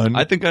Go on.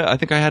 I think I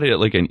had it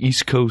like an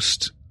East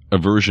Coast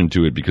aversion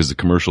to it because the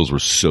commercials were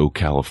so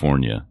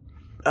California.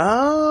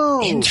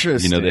 Oh.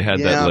 Interesting. They had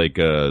Yeah. that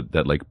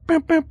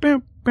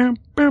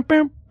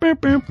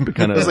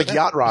kind It was of like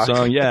yacht rock.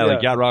 song,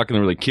 like yacht rock, and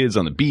there were like kids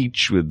on the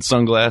beach with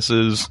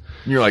sunglasses.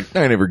 You're like,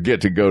 I never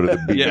get to go to the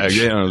beach.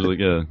 Yeah. I was like,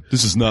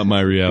 this is not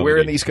my reality. Where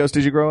in the East Coast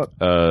did you grow up?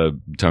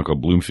 town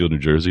called Bloomfield, New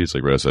Jersey. It's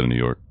like right outside of New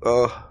York.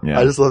 Oh, Yeah.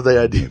 I just love the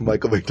idea of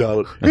Michael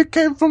McDonald. It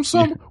came from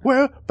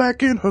somewhere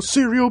back in her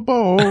cereal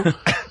bowl.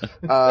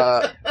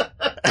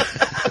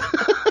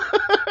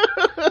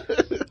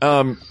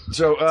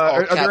 So,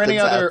 are there any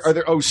Captain's other,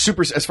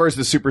 hats. as far as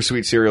the super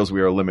sweet cereals,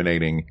 we are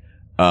eliminating,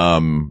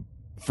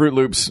 Fruit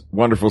Loops,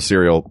 wonderful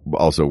cereal,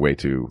 also way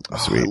too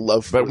sweet. I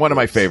love but Fruit one of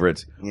my Loops.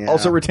 favorites. Yeah.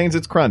 Also retains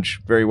its crunch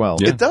very well.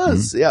 Yeah. It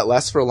does. Yeah, it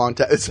lasts for a long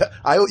time.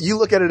 You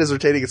look at it as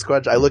retaining its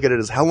crunch. I look at it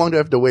as how long do I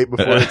have to wait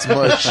before it's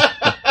mush?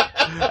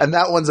 And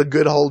that one's a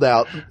good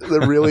holdout.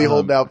 They're really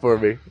holding out for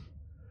me.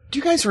 Do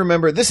you guys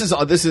remember,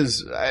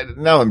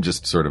 now I'm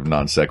just sort of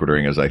non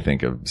sequituring as I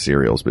think of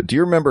cereals, but do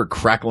you remember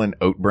Cracklin'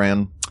 Oat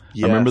Bran?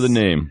 Yes. I remember the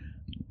name.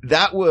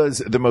 That was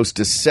the most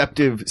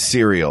deceptive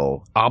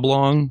cereal.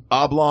 Oblong?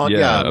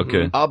 Yeah.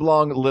 Okay.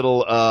 Oblong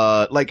little,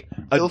 like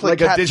It looked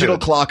like a cat digital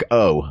food. clock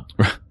O.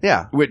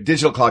 Yeah. With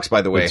digital clocks,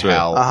 by the way, That's right.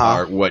 Hal, Uh-huh.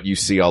 are what you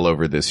see all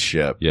over this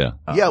ship. Yeah.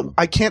 Yeah,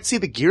 I can't see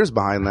the gears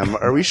behind them.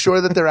 Are we sure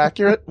that they're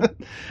accurate?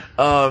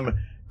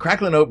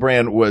 Cracklin' Oat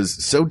Bran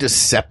was so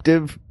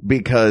deceptive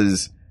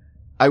because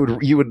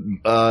you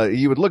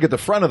would look at the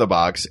front of the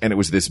box and it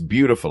was this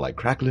beautiful, like,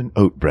 Cracklin'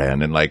 Oat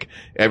Bran, and like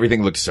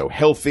everything looked so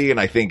healthy. And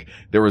I think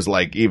there was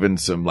like even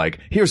some like,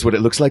 here's what it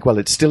looks like while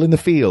it's still in the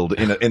field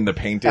in the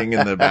painting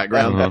in the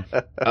background.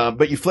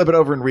 But you flip it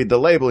over and read the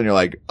label and you're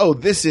like, oh,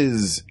 this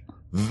is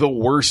the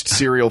worst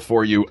cereal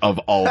for you of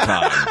all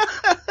time.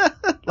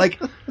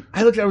 Like,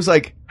 I was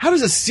like, how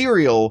does a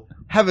cereal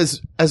have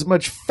as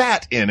much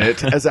fat in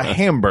it as a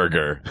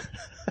hamburger?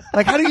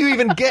 Like, how do you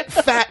even get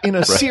fat in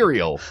a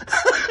cereal?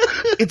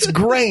 It's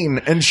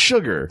grain and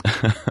sugar.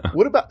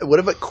 What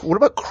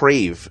about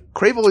Crave?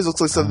 Crave always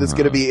looks like something that's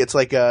going to be. It's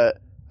like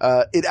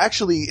it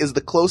actually is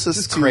the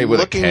closest to Crave with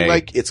a looking K.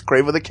 like it's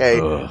Crave with a K.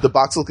 Ugh. The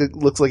box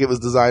looks like it was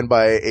designed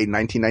by a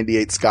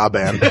 1998 ska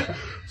band,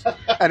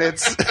 and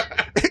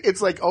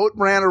it's like oat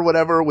bran or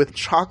whatever with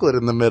chocolate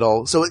in the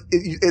middle. So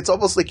it's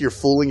almost like you're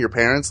fooling your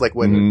parents, like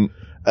when.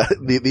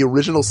 The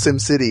original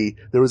SimCity,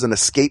 there was an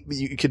escape.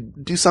 You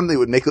could do something that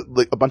would make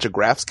like a bunch of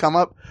graphs come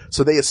up.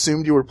 So they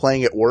assumed you were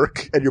playing at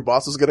work and your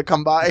boss was going to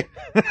come by.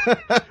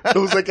 It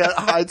was like a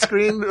hide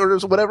screen or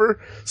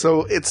whatever.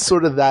 So it's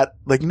sort of that,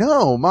 like,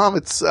 no, mom,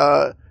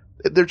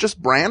 they're just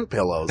brand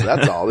pillows.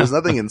 That's all. There's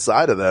nothing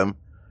inside of them.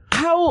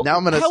 How Now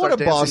I'm going to how would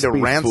start a boss dancing to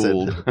be Rancid.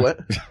 fooled? What?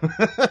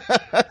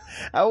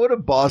 How would a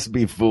boss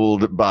be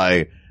fooled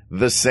by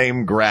the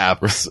same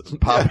graphs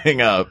popping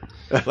up?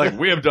 Like,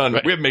 we have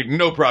made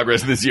no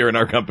progress this year in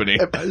our company.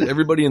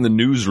 Everybody in the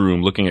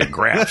newsroom looking at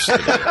graphs.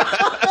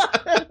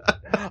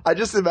 I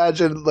just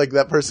imagine like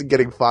that person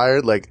getting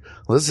fired. Like,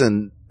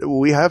 listen,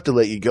 we have to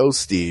let you go,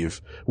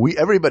 Steve.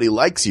 Everybody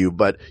likes you,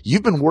 but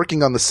you've been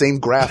working on the same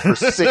graph for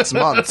 6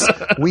 months.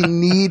 We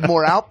need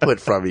more output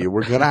from you.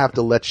 We're going to have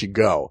to let you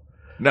go.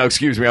 No,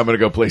 excuse me, I'm going to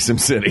go play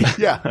SimCity.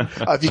 Yeah.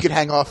 If you could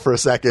hang off for a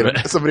second,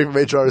 somebody from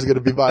HR is going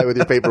to be by with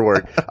your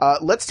paperwork.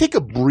 Let's take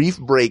a brief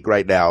break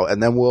right now,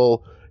 and then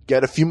we'll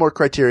get a few more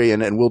criteria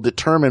and we'll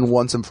determine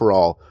once and for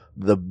all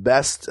the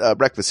best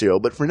breakfast cereal.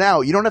 But for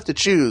now, you don't have to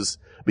choose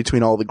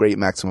between all the great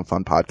Maximum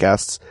Fun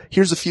podcasts.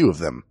 Here's a few of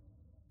them.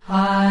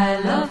 I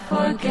love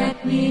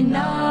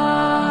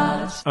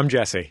forget-me-nots. I'm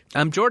Jesse.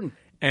 I'm Jordan.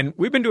 And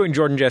we've been doing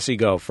Jordan Jesse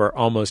Go for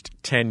almost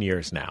 10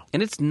 years now.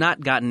 And it's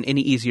not gotten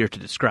any easier to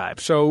describe.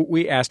 So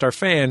we asked our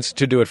fans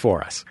to do it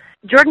for us.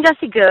 Jordan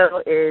Jesse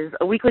Go is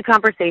a weekly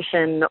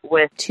conversation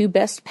with two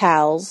best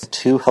pals,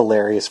 two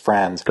hilarious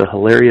friends, the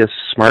hilarious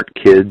smart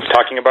kids,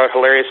 talking about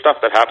hilarious stuff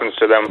that happens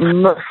to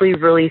them, mostly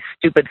really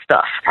stupid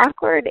stuff,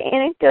 awkward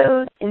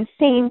anecdotes,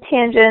 insane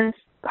tangents,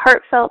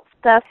 heartfelt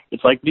stuff.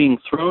 It's like being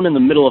thrown in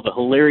the middle of a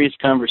hilarious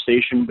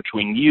conversation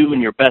between you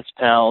and your best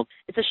pal.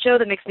 It's a show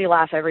that makes me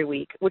laugh every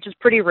week, which is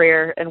pretty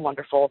rare and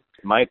wonderful.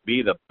 It might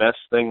be the best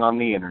thing on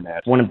the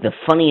internet. One of the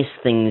funniest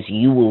things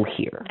you will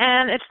hear.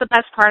 And it's the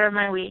best part of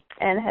my week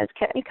and has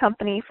kept me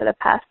company for the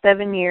past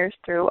 7 years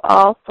through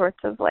all sorts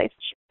of life.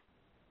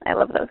 I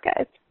love those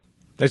guys.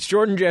 That's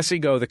Jordan Jesse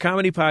Go, the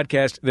comedy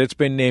podcast that's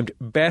been named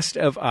Best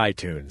of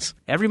iTunes.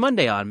 Every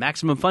Monday on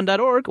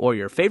MaximumFun.org or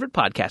your favorite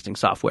podcasting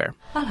software.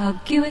 I'll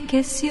hug you and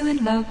kiss you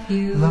and love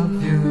you.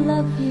 Love you.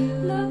 Love you.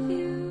 Love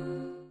you.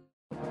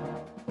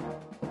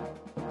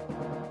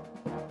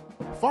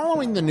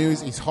 Following the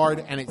news is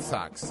hard and it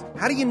sucks.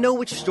 How do you know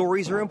which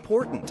stories are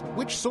important?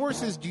 Which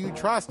sources do you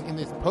trust in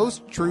this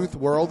post-truth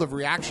world of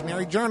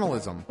reactionary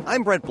journalism?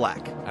 I'm Brett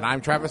Black. And I'm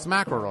Travis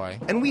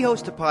McElroy. And we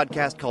host a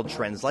podcast called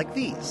Trends Like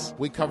These.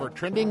 We cover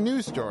trending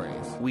news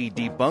stories. We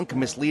debunk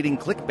misleading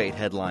clickbait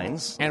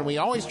headlines. And we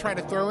always try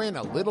to throw in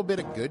a little bit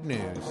of good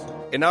news.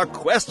 In our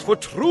quest for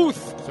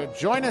truth. So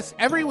join us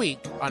every week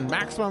on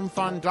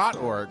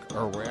MaximumFun.org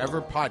or wherever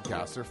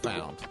podcasts are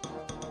found.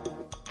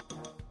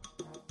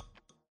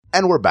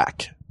 And we're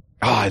back.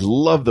 Oh, I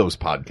love those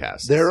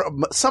podcasts. They're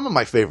some of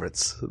my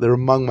favorites. They're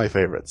among my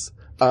favorites.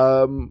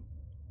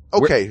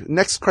 Okay,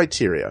 next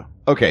criteria.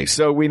 Okay,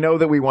 so we know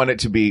that we want it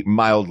to be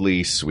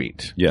mildly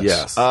sweet.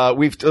 Yes.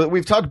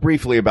 We've talked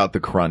briefly about the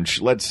crunch.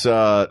 Let's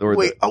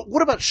wait.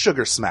 What about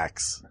Sugar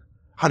Smacks?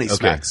 Honey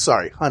Smacks.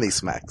 Sorry, Honey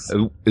Smacks.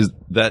 Is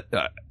that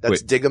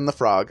that's Diggum the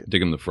Frog?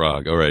 Diggum the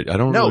Frog. All right. I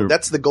don't know. really...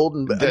 That's the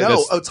golden.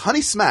 It's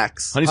Honey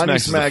Smacks. Honey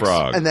Smacks is the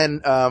frog. And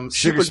then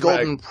Super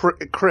Golden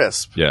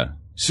Crisp. Yeah.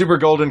 Super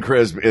Golden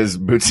Crisp is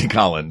Bootsy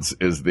Collins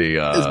is the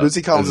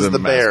Bootsy Collins is the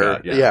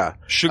bear. mascot, Yeah.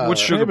 What's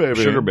Sugar Bear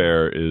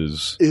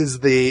is He's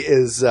the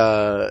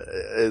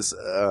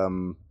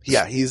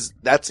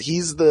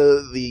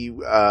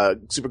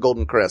Super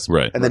Golden Crisp.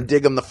 Right. And then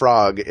Diggum the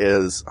Frog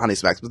is Honey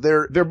Smacks. But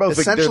they're both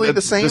essentially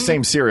the same. The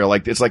same cereal.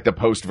 Like it's like the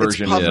post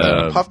version.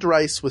 It's puffed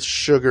rice with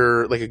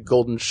sugar, like a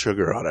golden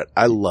sugar on it.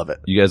 I love it.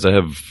 You guys, I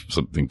have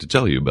something to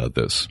tell you about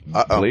this.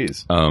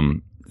 Please.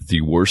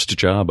 The worst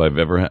job I've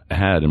ever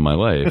had in my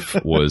life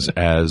was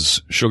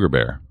as Sugar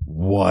Bear.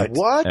 What?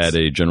 At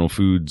a General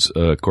Foods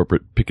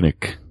corporate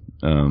picnic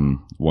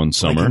one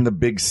summer. Like in the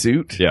big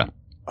suit? Yeah.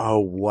 Oh,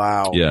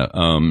 wow. Yeah.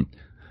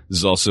 This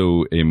is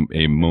also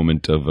a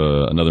moment of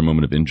another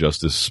moment of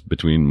injustice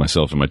between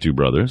myself and my two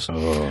brothers.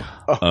 No.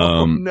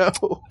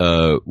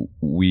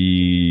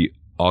 We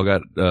all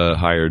got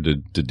hired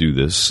to do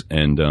this,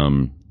 and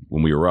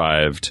when we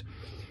arrived,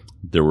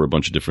 there were a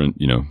bunch of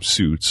different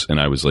suits, and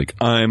I was like,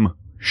 I'm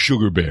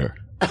Sugar Bear.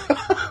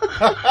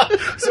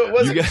 So it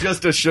wasn't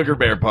just a Sugar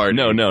Bear party.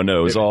 No.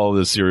 It was all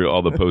the cereal,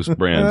 all the Post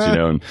brands,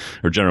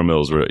 or General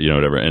Mills, or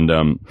whatever.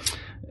 And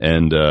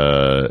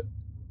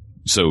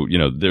so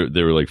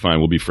they were like, fine,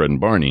 we'll be Fred and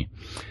Barney.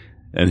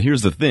 And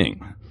here's the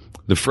thing: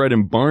 the Fred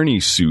and Barney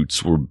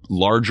suits were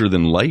larger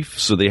than life,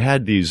 so they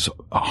had these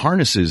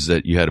harnesses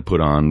that you had to put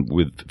on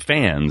with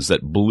fans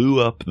that blew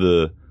up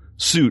the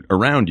suit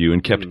around you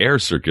and kept air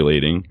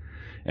circulating.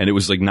 And it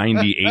was like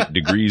 98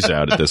 degrees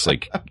out at this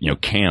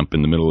camp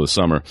in the middle of the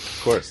summer.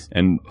 Of course.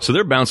 And so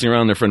they're bouncing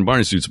around their friend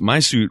Barney suits. My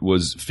suit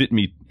fit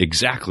me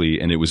exactly,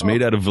 and it was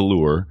made out of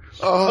velour.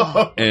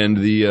 Oh. And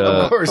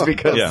of course,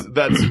 because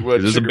that's what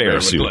it was a Sugar bear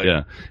would suit. like.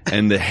 Yeah.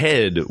 And the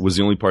head was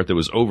the only part that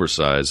was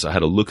oversized. I had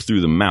to look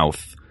through the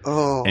mouth.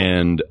 Oh.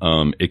 And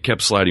it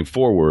kept sliding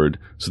forward.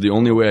 So the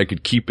only way I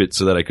could keep it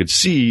so that I could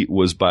see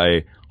was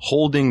by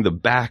holding the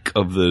back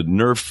of the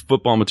Nerf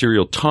football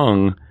material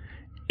tongue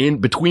in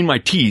between my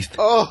teeth,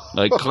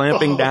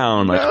 clamping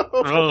down, while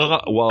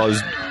I was,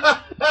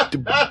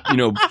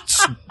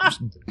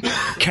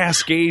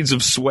 cascades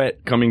of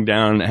sweat coming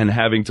down and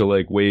having to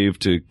wave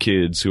to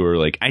kids who are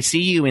like, "I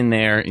see you in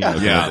there." The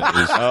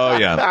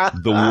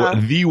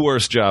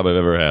worst job I've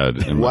ever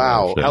had. In my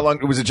life. How long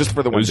was it? Just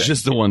for the one day? It was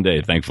just the one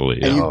day, thankfully.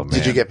 And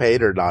did you get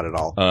paid or not at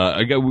all?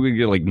 We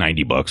get like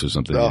 $90 or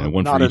something.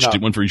 One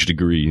for each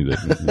degree.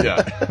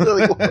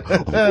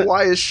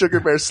 Why is Sugar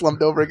Bear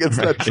slumped over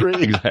against that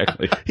tree?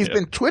 Exactly. He's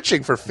been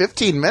twitching for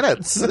 15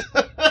 minutes.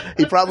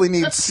 He probably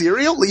needs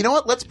cereal. You know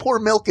what? Let's pour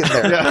milk in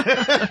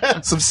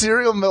there. Some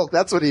cereal milk.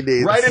 That's what he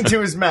needs. Right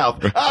into his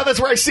mouth. That's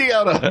where I see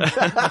out of.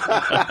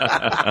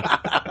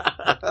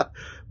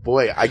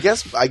 Boy, I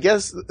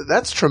guess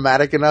that's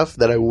traumatic enough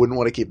that I wouldn't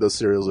want to keep those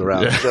cereals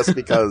around just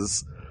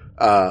because.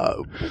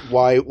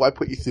 Why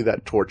put you through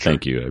that torture?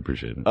 Thank you. I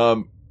appreciate it.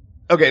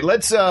 Okay,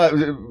 let's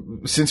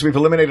since we've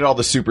eliminated all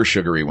the super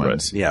sugary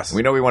ones. Right. Yes.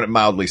 We know we want it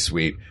mildly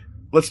sweet.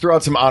 Let's throw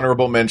out some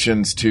honorable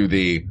mentions to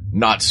the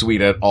not sweet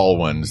at all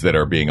ones that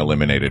are being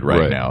eliminated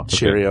right now.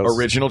 Cheerios.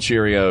 Original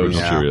Cheerios.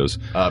 Cheerios.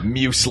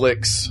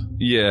 Mueslix.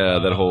 Yeah,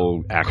 that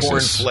whole Axis.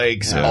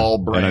 Cornflakes, all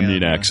brand. And I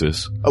mean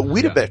Axis.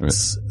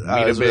 Weetabix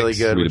is really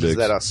good, which is Weetabix.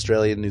 that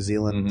Australia, New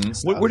Zealand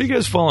stuff. Where do you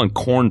guys fall on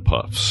corn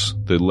puffs?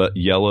 The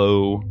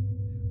yellow...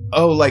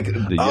 Oh, like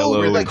the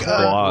yellow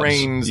cloths.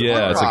 Grains.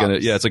 Yeah, it's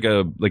like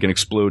an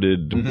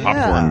exploded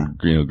popcorn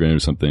grain or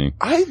something.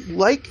 I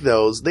like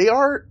those.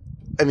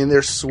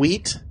 They're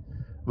sweet,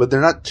 but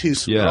they're not too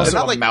sweet. Yeah. Also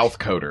They're not a mouth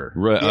coater.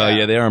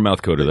 Right. They are a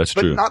mouth coater. That's but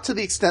true. not to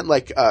the extent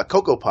like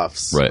Cocoa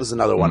Puffs Right. was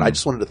another one. I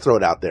just wanted to throw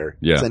it out there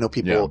because I know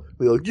people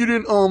be like, "You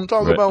didn't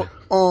talk about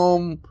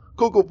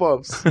Cocoa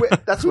Puffs."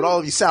 That's what all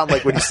of you sound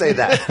like when you say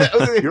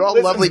that. You're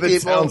all lovely people.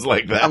 Sounds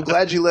like that. I'm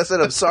glad you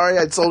listened. I'm sorry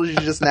I told you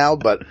just now,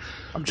 but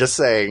I'm just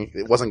saying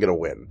it wasn't going to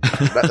win.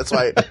 That's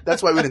why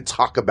we didn't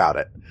talk about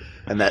it.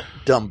 And that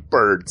dumb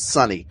bird,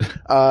 Sonny.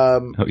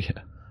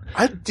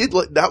 I did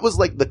that was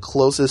like the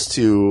closest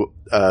to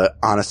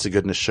honest to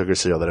goodness sugar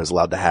cereal that I was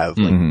allowed to have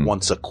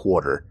once a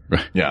quarter.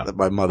 Yeah. That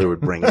my mother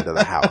would bring into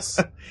the house.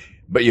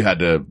 But you had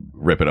to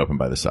rip it open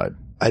by the side.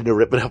 I had to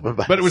rip it open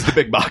by But it was the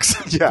big box.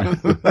 Yeah.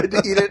 I had to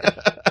eat it.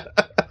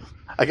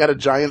 I got a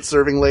giant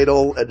serving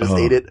ladle and just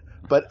ate it.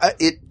 But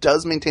it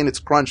does maintain its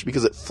crunch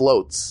because it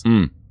floats.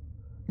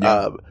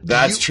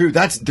 That's true.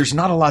 There's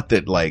not a lot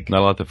that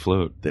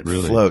float. That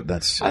really float.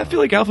 I feel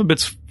like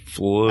Alphabets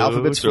float.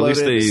 Alphabets or at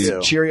least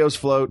floated. Cheerios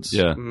floats.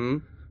 Yeah. Mm-hmm.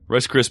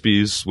 Rice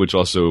Krispies, which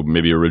also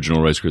maybe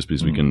original Rice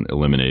Krispies we can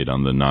eliminate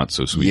on the not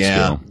so sweet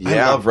scale. I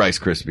love Rice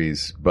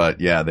Krispies, but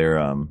they're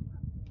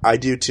I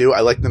do too.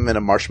 I like them in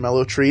a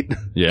marshmallow treat.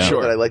 Yeah.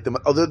 Sure. I like them.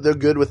 Although they're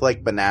good with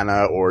like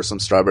banana or some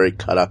strawberry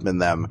cut up in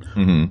them.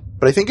 Mm-hmm.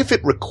 But I think if it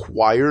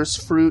requires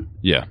fruit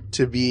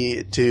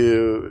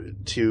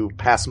to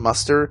pass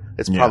muster,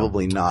 it's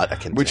probably not a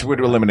contender. Which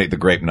would eliminate the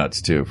grape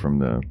nuts too from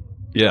the...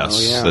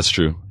 Yes, that's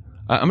true.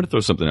 I'm going to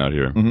throw something out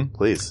here. Mm-hmm.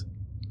 Please.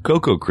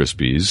 Cocoa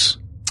Krispies.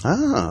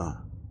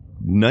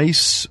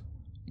 Nice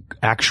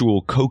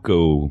actual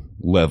cocoa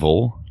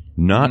level,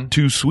 not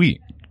too sweet.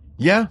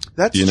 Yeah.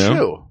 That's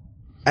true.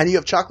 And you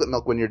have chocolate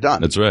milk when you're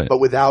done. That's right. But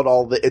without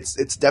all the,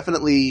 it's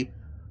definitely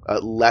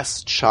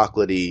less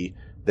chocolatey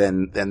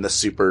than the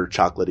super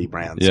chocolatey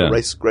brand. So Yeah.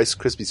 Rice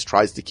Krispies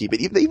tries to keep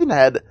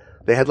it.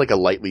 They had like a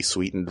lightly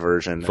sweetened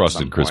version.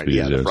 Frosted at some point. Krispies,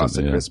 Yeah, the yeah,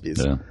 Frosted something, yeah.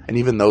 Krispies. Yeah. And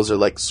even those are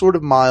like sort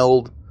of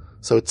mild.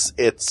 So it's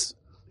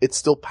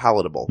still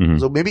palatable. Mhm.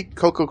 So maybe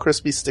Cocoa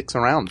Krispies sticks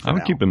around for I would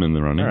now. keep them in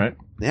the running. All right.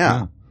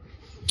 Yeah.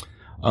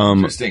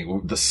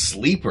 Interesting. The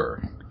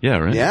sleeper. Yeah,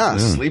 right. Yeah.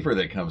 Sleeper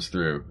that comes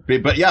through.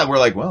 But yeah, we're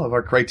like, well, of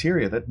our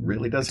criteria, that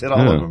really does hit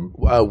all of them.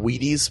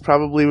 Wheaties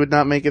probably would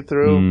not make it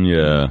through.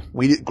 Yeah.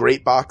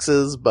 Great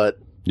boxes, but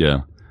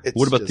Yeah. It's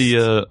What about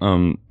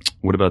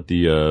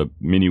the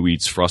mini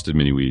wheats, frosted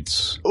mini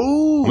wheats?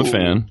 Ooh, I'm a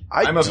fan.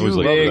 I'm a do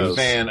love big those.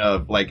 fan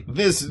of like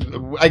this.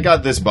 I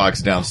got this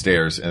box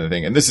downstairs and the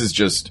thing, and this is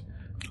just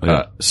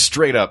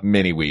straight up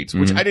mini wheats,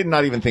 which Mhm. I did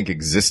not even think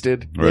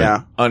existed. Right.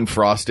 Yeah.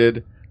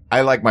 Unfrosted.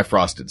 I like my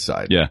frosted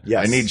side. Yeah.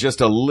 Yes. I need just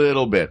a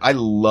little bit. I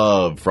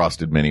love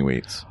frosted mini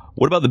wheats.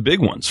 What about the big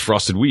ones,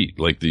 frosted wheat?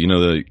 Like the Just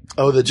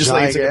like it's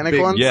like a gigantic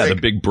big- ones? the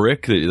big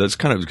brick. That's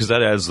kind of because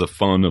that adds the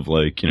fun of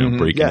like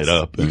breaking Yes. it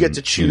up. You and, get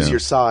to choose your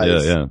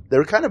size. Yeah, yeah.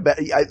 They're kind of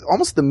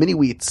almost the mini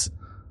wheats.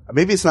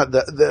 Maybe it's not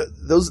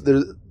there's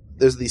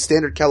the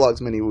standard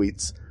Kellogg's mini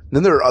wheats. And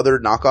then there are other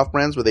knockoff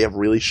brands where they have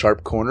really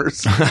sharp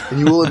corners, and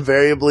you will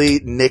invariably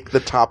nick the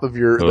top of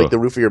your the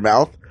roof of your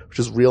mouth, which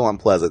is real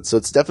unpleasant. So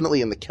it's definitely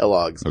in the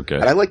Kellogg's. Okay.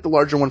 And I like the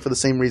larger one for the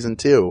same reason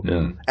too.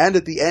 Yeah. And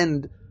at the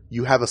end,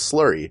 you have a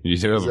slurry. You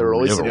have There are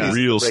always a some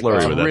real break slurry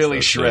down. with that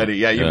Really stuff. shreddy.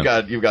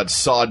 Yeah, you've got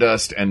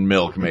sawdust and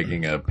milk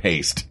making a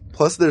paste.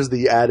 Plus, there's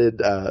the added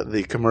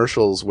the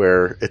commercials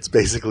where it's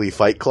basically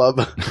Fight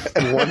Club,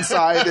 and one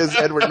side is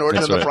Edward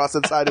Norton, That's and the right.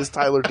 frosted side is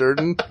Tyler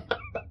Durden.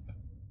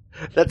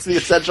 That's the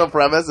essential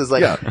premise. Is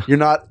like you're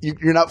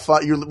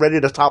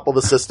ready to topple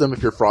the system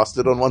if you're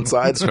frosted on one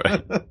side. That's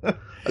right.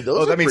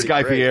 Those That are means pretty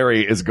Guy great.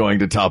 Fieri is going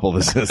to topple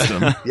the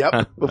system.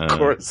 Yep, of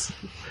course.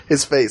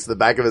 His face, the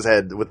back of his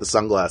head with the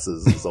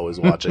sunglasses, is always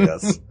watching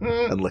us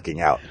and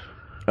looking out.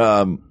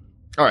 All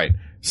right.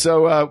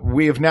 So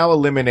we have now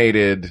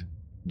eliminated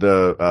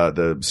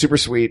the super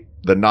sweet,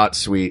 the not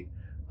sweet.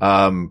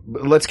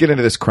 Let's get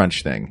into this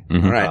crunch thing.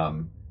 Mhm. All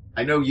right.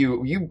 I know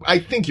I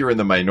think you're in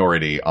the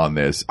minority on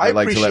this. I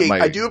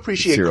I do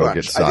appreciate cereal crunch.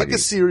 get I think soggy. the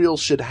cereal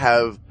should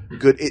have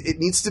good. It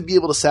needs to be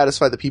able to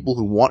satisfy the people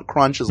who want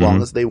crunch as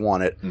long as they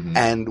want it.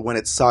 And when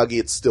it's soggy,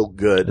 it's still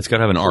good. It's got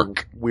to have an for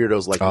arc.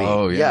 Weirdos like me.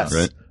 Oh, yeah. Yes,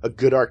 Right. a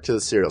good arc to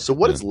the cereal. So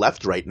what is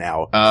left right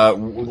now?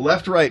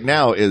 Left right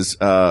now is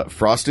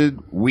frosted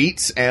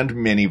wheats and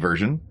mini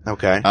version.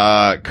 Okay.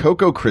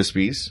 Cocoa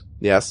Krispies.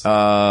 Yes.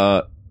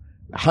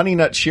 Honey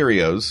Nut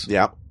Cheerios.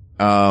 Yeah.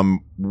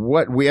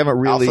 What we haven't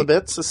really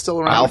Alphabets is still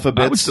around.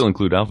 Alphabets. I would still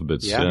include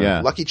alphabets. Yeah.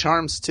 Yeah. Lucky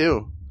Charms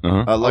too.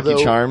 Uh-huh. Lucky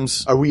Although-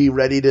 Charms. Are we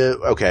ready to?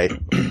 Okay.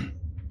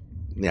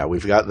 Yeah,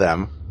 we've got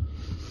them.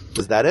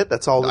 Is that it?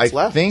 That's all that's I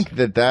left? think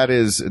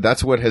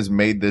that's what has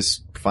made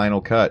this final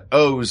cut.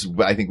 O's.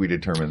 I think we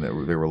determined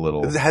that they were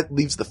little. That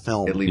leaves the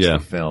film. It leaves Yeah.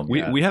 the film.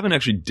 We haven't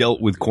actually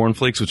dealt with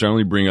cornflakes, which I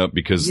only bring up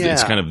because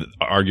it's Yeah. kind of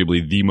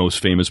arguably the most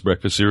famous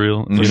breakfast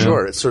cereal. For you know?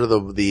 sure. It's sort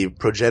of the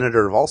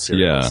progenitor of all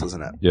cereals, Yeah.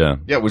 isn't it? Yeah.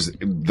 Yeah, it was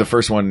the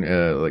first one,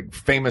 like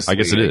famously. I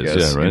guess it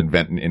is, yeah,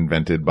 right?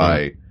 Invented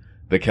by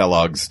the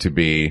Kellogg's to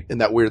be. In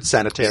that weird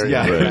sanitarium.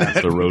 Yeah. Right.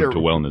 It's the road They're- to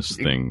wellness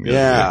thing.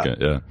 Yeah.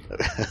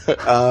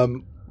 Yeah.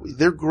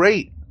 They're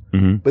great,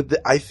 Mhm. but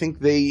I think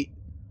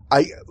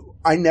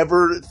I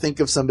never think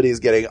of somebody as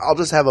getting, I'll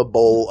just have a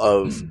bowl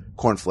of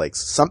cornflakes.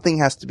 Something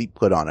has to be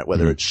put on it,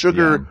 whether it's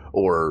sugar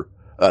or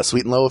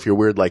sweet and low if you're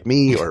weird like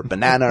me, or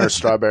banana or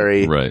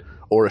strawberry, Right.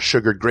 or a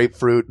sugared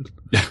grapefruit,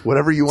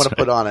 whatever you want to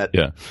put on it.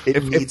 Yeah.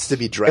 It needs to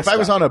be dressed If I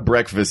was up. on a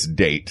breakfast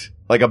date,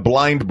 like a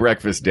blind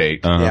breakfast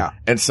date, Uh-huh. Yeah.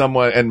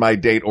 and my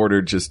date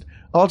ordered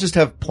I'll just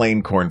have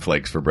plain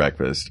cornflakes for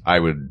breakfast.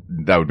 That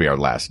would be our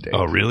last date.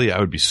 Oh, really? I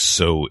would be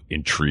so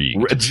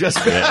intrigued. Just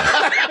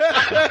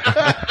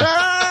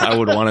I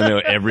would want to know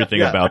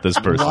everything about this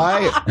person.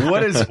 Why?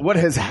 What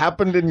has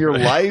happened in your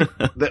life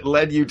that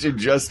led you to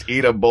just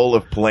eat a bowl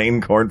of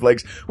plain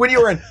cornflakes when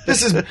you were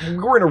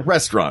we're in a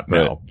restaurant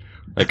now.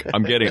 Right. Like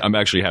I'm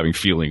actually having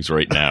feelings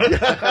right now.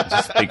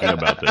 Just thinking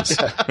about this.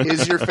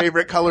 Is your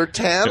favorite color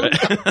tan?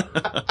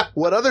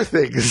 What other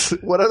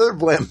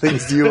bland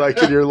things do you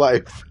like in your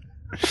life?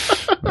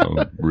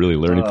 I'm really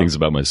learning things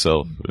about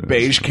myself.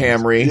 Beige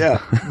Camry. Yeah.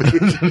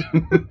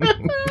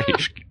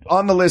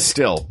 On the list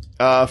still,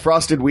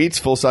 Frosted Wheats,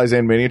 full size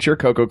and miniature,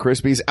 Cocoa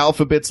Krispies,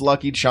 Alphabets,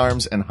 Lucky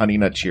Charms, and Honey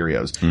Nut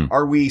Cheerios.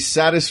 Are we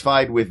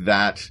satisfied with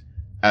that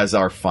as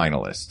our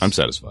finalists? I'm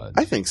satisfied.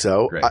 I think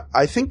so. Great.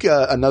 I think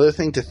another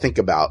thing to think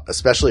about,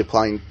 especially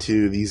applying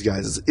to these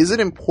guys, is it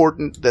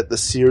important that the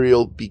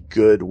cereal be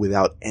good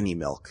without any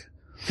milk?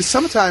 Because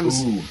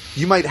sometimes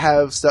you might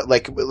have stuff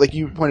like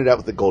you pointed out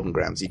with the Golden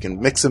Grams. You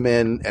can mix them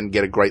in and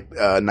get a great,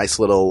 nice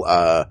little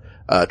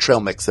trail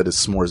mix that is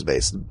s'mores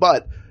based.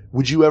 But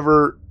would you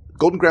ever?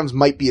 Golden Grams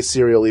might be a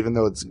cereal, even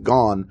though it's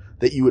gone,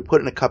 that you would put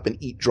in a cup and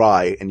eat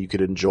dry, and you could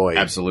enjoy.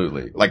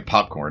 Absolutely, like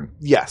popcorn.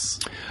 Yes.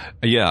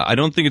 Yeah, I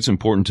don't think it's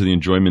important to the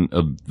enjoyment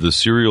of the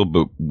cereal,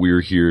 but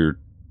we're here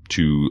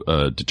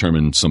to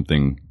determine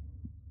something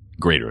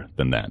greater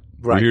than that.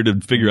 Right. We're here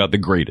to figure out the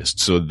greatest.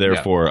 So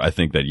therefore, I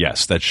think that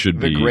yes, that should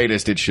The be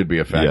greatest, it should be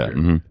a factor.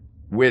 Yeah,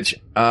 Which,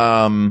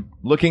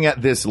 looking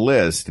at this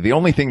list, the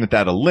only thing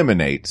that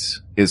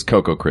eliminates is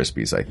Cocoa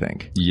Krispies, I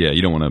think. Yeah,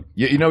 you don't want to.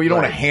 You don't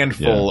want a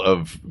handful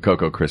of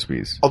Cocoa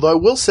Krispies. Although I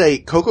will say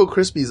Cocoa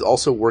Krispies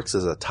also works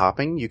as a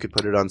topping. You could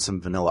put it on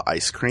some vanilla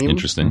ice cream.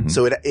 Interesting.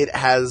 So it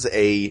has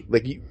a,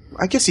 like,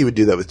 I guess you would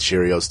do that with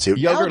Cheerios too.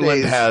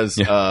 Yogurtland has,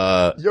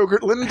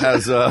 Yogurtland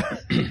has,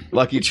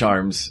 Lucky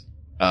Charms,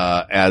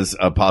 as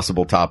a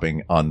possible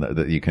topping on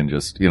that you can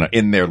just,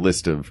 in their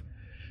list of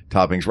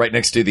toppings right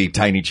next to the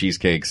tiny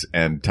cheesecakes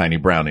and tiny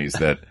brownies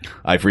that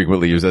I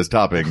frequently use as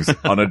toppings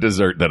on a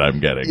dessert that I'm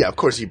getting. Yeah, of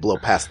course you blow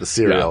past the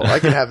cereal. I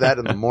can have that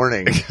in the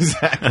morning.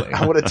 Exactly.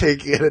 I want to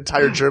take an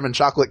entire German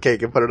chocolate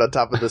cake and put it on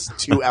top of this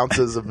 2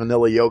 ounces of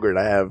vanilla yogurt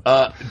I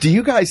have. Do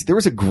you guys, there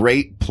was a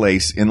great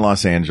place in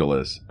Los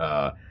Angeles,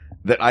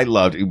 that I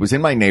loved. It was in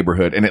my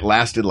neighborhood and it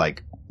lasted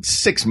like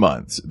 6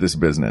 months, this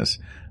business.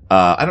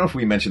 I don't know if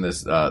we mentioned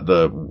this, if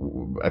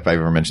I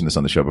ever mentioned this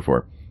on the show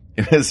before.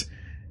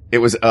 It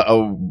was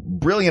a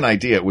brilliant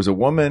idea. It was a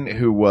woman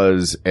who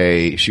was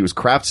she was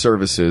craft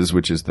services,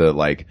 which is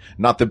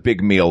not the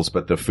big meals,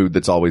 but the food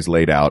that's always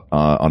laid out,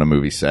 on a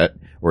movie set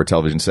or a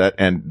television set.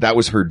 And that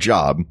was her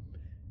job.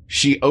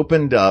 She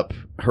opened up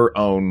her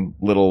own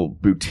little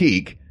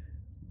boutique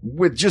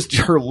with just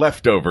her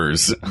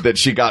leftovers that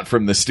she got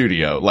from the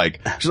studio.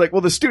 She's like,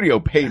 well, the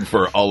studio paid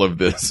for all of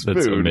this food.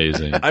 That's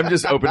amazing. I'm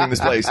just opening this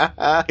place.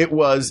 It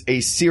was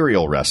a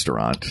cereal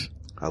restaurant.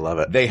 I love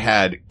it. They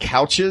had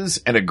couches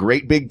and a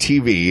great big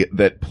TV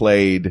that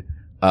played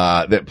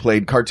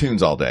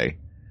cartoons all day.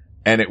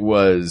 And it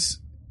was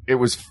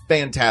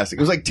fantastic.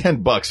 It was like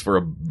 $10 for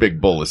a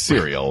big bowl of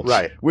cereal.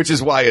 Right. Which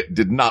is why it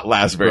did not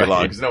last very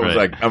long. Because no one's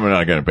like, I'm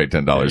not going to pay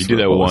 $10 you for do a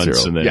that bowl once of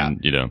cereal. and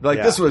then,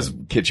 This was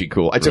kitschy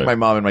cool. I took my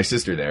mom and my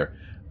sister there.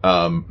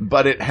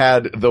 But it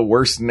had the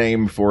worst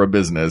name for a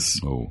business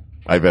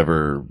I've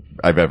ever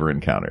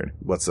encountered.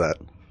 What's that?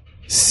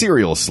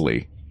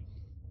 Seriously.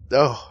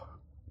 Oh.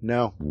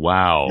 No.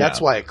 Wow.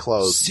 That's why it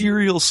closed.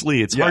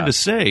 Seriously. It's hard to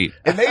say.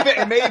 It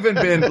may even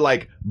been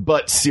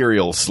but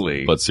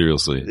seriously. But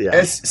seriously.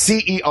 Yeah.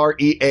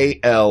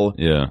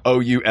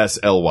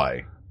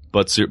 SCEREALOUSLY.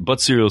 But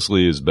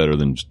seriously is better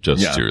than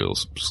just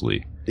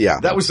seriously. Yeah.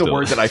 That was the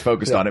word that I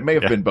focused on. It may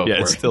have been both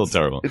words. It's still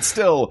terrible. It's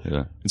still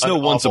It's no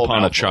Once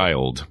Upon a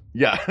Child.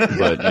 Yeah.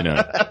 But,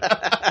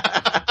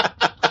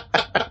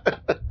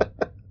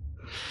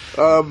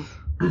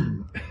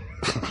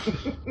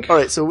 all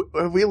right, so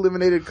have we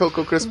eliminated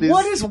Cocoa Krispies?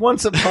 What is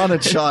Once Upon a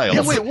Child?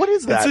 Yeah, wait, what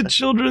is that? It's a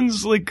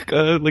children's like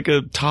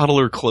a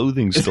toddler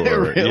clothing store.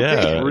 Really?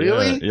 Yeah,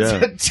 really? Yeah.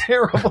 It's a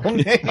terrible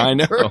name. I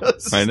know.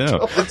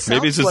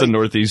 Maybe it's just a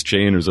Northeast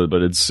chain or something,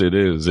 but it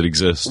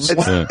exists.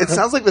 It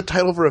sounds like the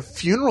title for a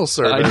funeral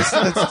service.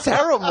 It's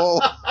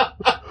terrible.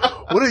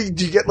 What do you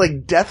get,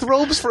 like death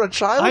robes for a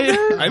child?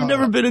 I've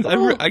never been in.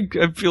 I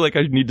feel like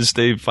I need to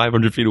stay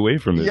 500 feet away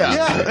from it.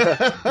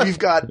 Yeah. We've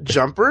got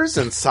jumpers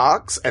and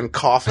socks and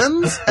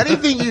coffins.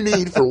 Anything you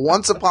need for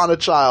Once Upon a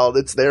Child,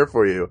 it's there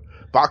for you.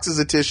 Boxes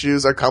of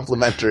tissues are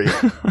complimentary.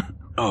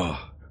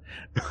 Oh.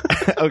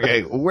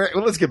 Okay,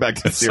 let's get back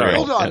to the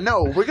cereal. Hold on,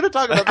 no, we're going to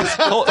talk about this.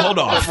 Hold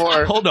off.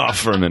 Hold off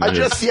for a minute. Can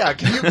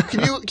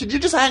you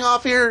just hang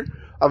off here?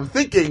 I'm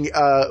thinking,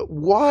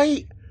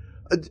 why?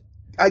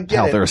 I get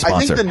Hal, it. they're a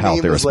sponsor.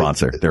 They're a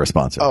sponsor. They're a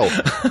sponsor. Oh,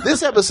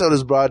 this episode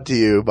is brought to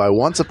you by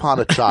Once Upon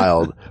a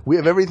Child. We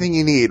have everything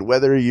you need,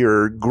 whether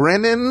you're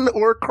grinning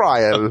or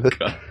crying.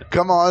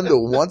 Come on to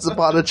Once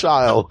Upon a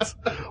Child.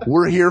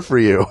 We're here for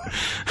you.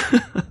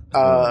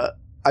 I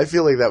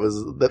feel like that was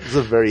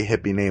a very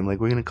hippie name. Like,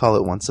 we're going to call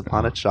it Once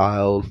Upon a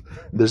Child.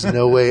 There's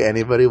no way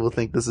anybody will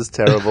think this is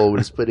terrible. We're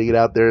just putting it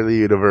out there in the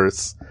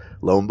universe.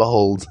 Lo and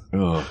behold.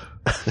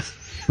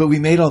 But we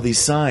made all these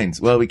signs.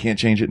 Well, we can't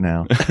change it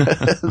now.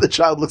 The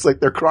child looks like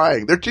they're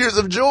crying. They're tears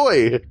of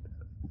joy.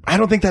 I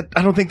don't think that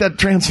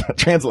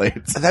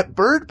translates. That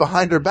bird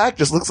behind her back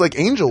just looks like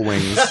angel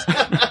wings.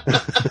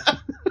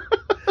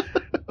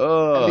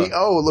 The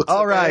O looks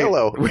all like a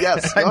halo.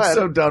 Yes, I'm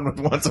so done with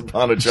Once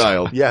Upon a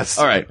Child. Yes.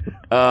 All right.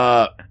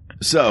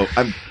 So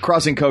I'm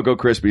crossing Cocoa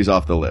Krispies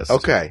off the list.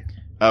 Okay.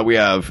 We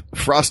have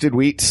Frosted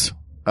Wheats,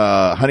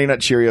 Honey Nut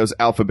Cheerios,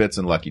 Alphabets,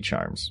 and Lucky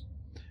Charms.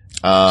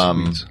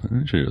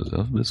 Cheerios,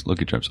 Alphabets,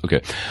 Lucky Charms.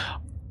 Okay.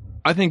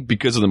 I think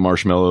because of the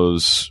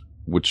marshmallows,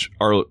 which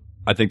are,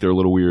 I think they're a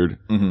little weird.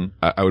 Mm-hmm.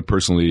 I would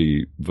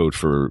personally vote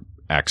for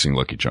axing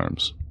Lucky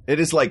Charms. It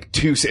is like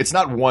it's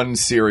not one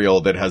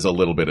cereal that has a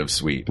little bit of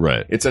sweet.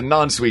 Right. It's a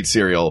non-sweet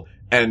cereal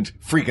and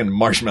freaking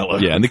marshmallow.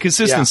 Yeah. And the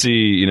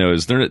consistency,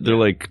 is they're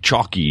like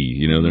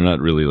chalky, they're not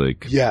really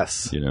like,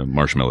 yes,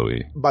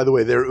 marshmallowy. By the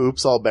way, their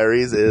Oops All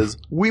Berries is,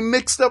 we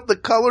mixed up the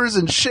colors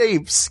and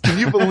shapes. Can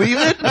you believe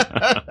it?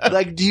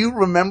 Like, do you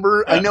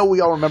remember? I know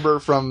we all remember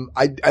from,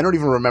 I don't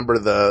even remember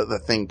the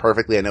thing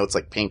perfectly. I know it's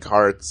like pink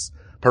hearts,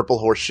 purple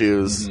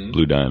horseshoes,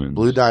 Blue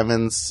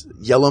diamonds,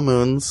 yellow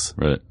moons.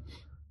 Right.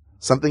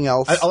 Something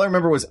else. All I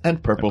remember was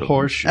and purple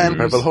horseshoes. And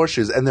purple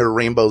horseshoes, and there are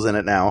rainbows in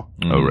it now.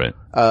 Oh, right.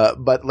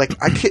 But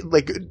like, I can't,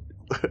 like,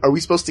 are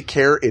we supposed to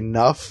care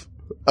enough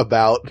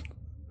about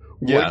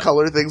what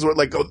color things were?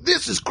 Like, oh,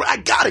 this is, I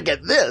gotta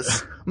get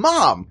this.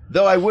 Mom!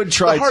 Though I would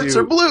try the hearts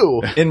are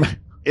blue.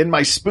 In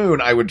my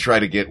spoon, I would try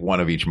to get one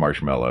of each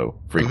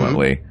marshmallow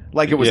frequently.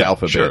 Like it was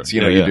alphabets.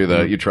 Sure.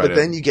 You try but to.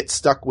 Then you get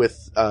stuck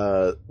with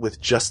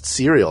just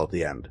cereal at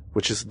the end,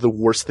 which is the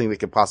worst thing that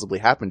could possibly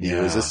happen to you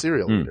as a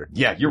cereal eater.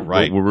 Yeah, you're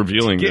right. We're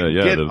revealing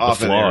the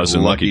flaws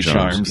in Lucky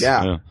Charms.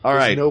 Yeah. All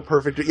right. There's no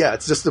perfect. Yeah,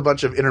 it's just a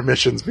bunch of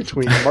intermissions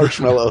between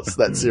marshmallows,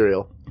 that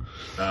cereal.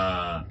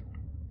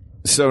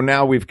 So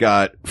now we've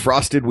got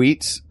Frosted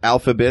Wheats,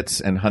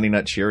 Alpha-Bits, and Honey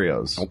Nut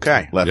Cheerios.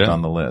 Okay. Left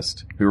on the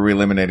list. Who are we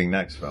eliminating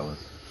next, fellas?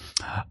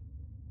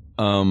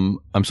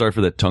 I'm sorry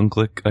for that tongue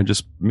click I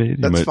just made.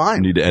 You That's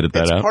fine. Need to edit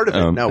that out. It's part of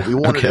it. No, we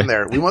want it in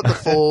there. We want the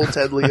full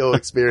Ted Leo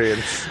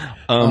experience.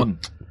 You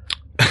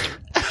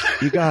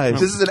guys.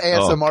 This is an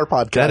ASMR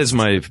podcast. That is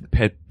my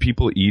pet.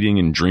 People eating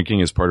and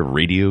drinking as part of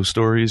radio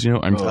stories. You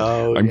know,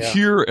 I'm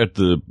here at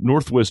the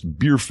Northwest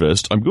Beer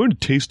Fest. I'm going to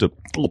taste a.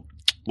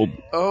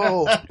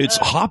 It's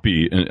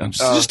hoppy, and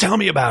just tell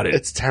me about it.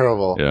 It's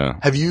terrible. Yeah.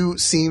 Have you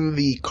seen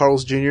the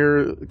Carl's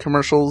Jr.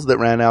 commercials that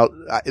ran out?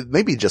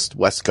 Maybe just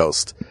West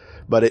Coast,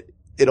 but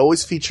it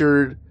always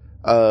featured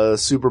a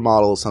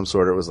supermodel of some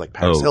sort. It was like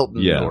Paris Hilton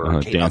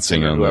or Kate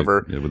dancing Hudson or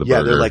whoever. with a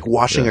they're burger. like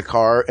washing a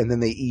car, and then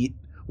they eat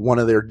one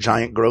of their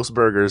giant gross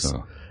burgers,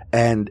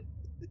 and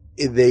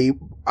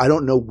I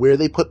don't know where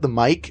they put the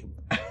mic,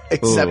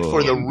 except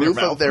for the roof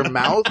of their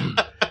mouth.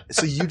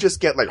 So you just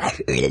get like,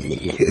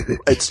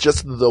 it's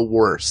just the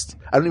worst.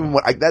 I don't even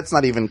want, that's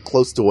not even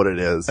close to what it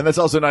is. And that's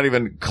also not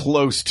even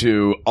close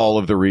to all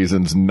of the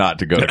reasons not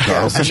to go to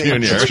Carl's Jr.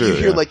 You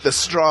hear like the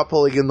straw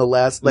pulling in the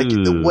last, like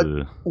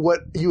what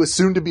you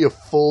assume to be a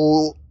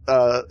full,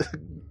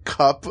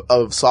 cup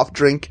of soft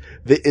drink.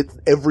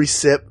 Every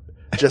sip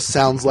just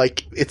sounds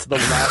like it's the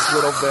last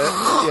little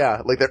bit.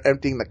 Yeah. Like they're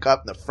emptying the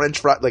cup, the French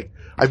fry. Like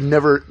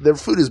their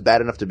food is bad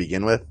enough to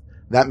begin with.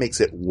 That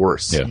makes it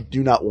worse. Yeah. You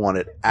do not want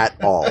it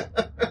at all.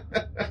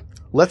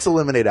 Let's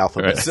eliminate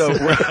Alphabet. Right, so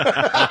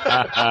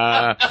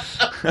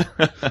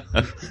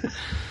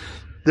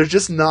they're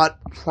just not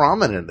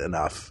prominent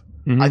enough.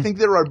 Mm-hmm. I think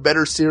there are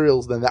better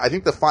cereals than that. I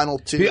think the final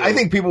two. I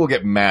think people will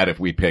get mad if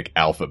we pick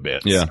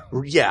Alpha-Bits.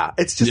 Yeah,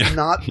 it's just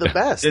not the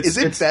best. Is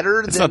it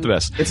better? It's not the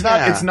best. It's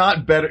not. It's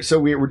not better. So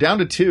we're down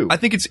to two. I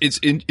think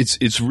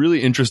it's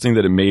really interesting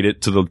that it made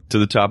it to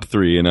the top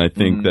three, and I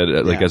think that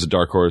as a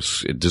dark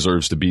horse, it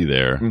deserves to be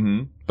there.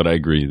 Mm-hmm. But I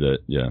agree that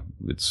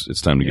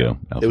it's time to go.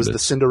 It was the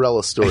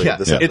Cinderella story. Of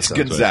this episode. It's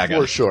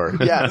Gonzaga for sure.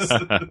 Yes.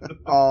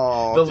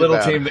 Oh, the little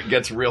team that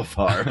gets real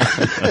far.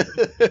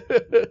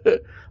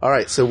 All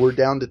right, so we're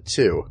down to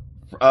two.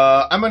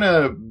 I'm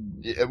gonna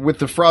with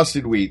the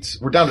Frosted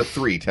Wheats. We're down to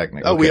three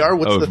technically. Oh, we are.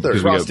 What's the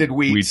third? Frosted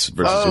Wheats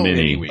versus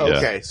Mini.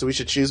 Okay, so we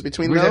should choose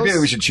between those. I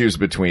think we should choose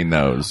between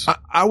those.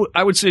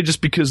 I would say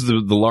just because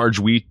the large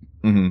wheat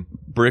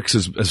bricks,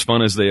 as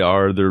fun as they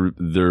are,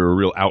 they're a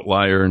real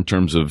outlier in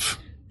terms of.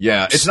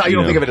 Yeah, it's not. You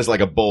don't think of it as like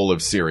a bowl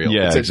of cereal.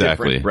 Yeah, it's a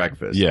exactly. different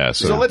breakfast. Yeah.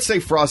 So let's say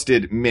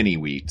Frosted Mini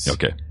Wheats.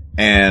 Okay.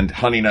 And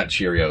Honey Nut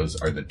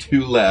Cheerios are the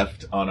two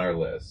left on our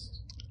list.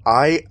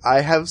 I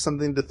have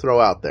something to throw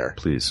out there.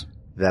 Please.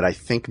 That I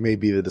think may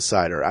be the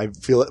decider. I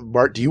feel it.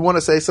 Bart, do you want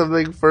to say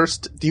something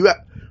first?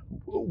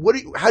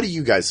 How do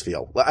you guys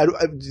feel? I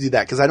do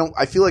that because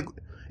I feel like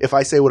if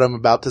I say what I'm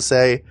about to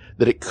say,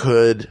 that it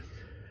could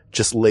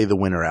just lay the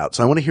winner out.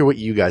 So I want to hear what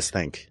you guys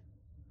think.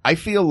 I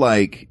feel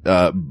like,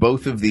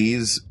 both of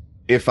these,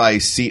 if I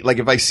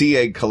see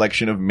a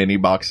collection of mini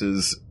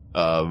boxes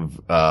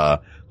of,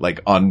 like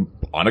on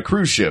a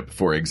cruise ship,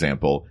 for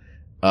example,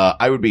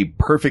 I would be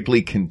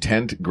perfectly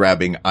content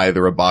grabbing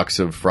either a box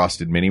of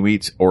Frosted Mini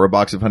Wheats or a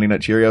box of Honey Nut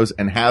Cheerios,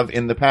 and have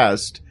in the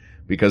past,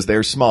 because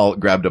they're small,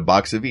 grabbed a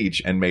box of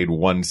each and made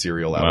one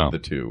cereal out of the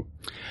two.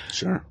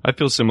 Sure. I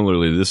feel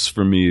similarly. This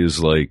for me is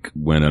like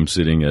when I'm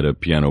sitting at a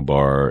piano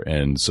bar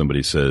and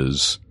somebody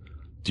says,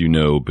 "Do you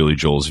know Billy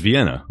Joel's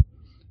Vienna?"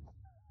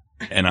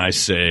 And I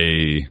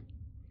say,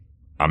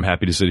 "I'm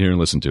happy to sit here and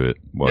listen to it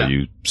while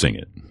you sing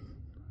it."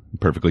 I'm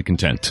perfectly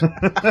content.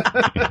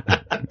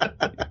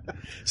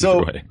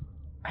 So,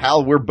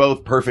 Hal, we're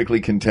both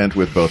perfectly content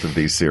with both of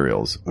these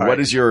cereals. What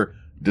is your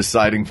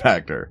deciding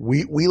factor?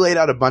 We laid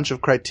out a bunch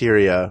of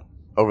criteria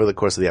over the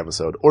course of the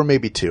episode, or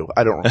maybe two.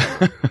 I don't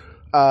remember.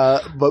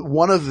 But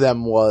one of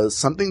them was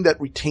something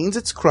that retains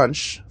its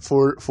crunch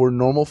for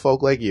normal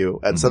folk like you,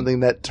 and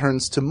something that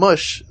turns to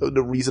mush in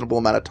a reasonable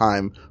amount of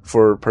time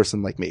for a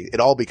person like me. It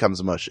all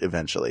becomes mush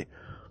eventually.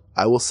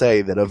 I will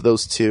say that of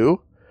those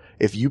two,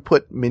 if you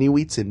put Mini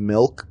Wheats in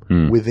milk,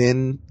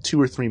 within 2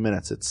 or 3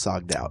 minutes, it's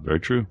sogged out. Very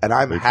true. And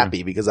I'm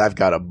happy because I've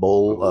got a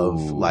bowl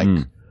of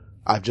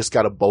I've just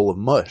got a bowl of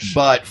mush.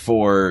 But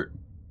for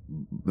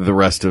the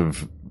rest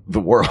of the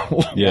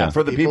world. Yeah.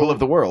 For the people of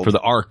the world. For the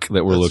arc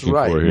that we're looking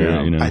for here.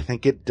 Yeah. You know. I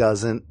think it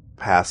doesn't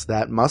pass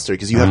that muster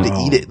because you have to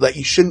eat it. Like,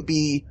 you shouldn't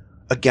be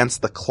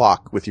against the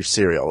clock with your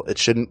cereal. It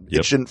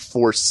shouldn't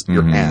force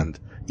your hand.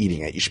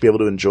 eating it. You should be able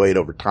to enjoy it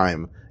over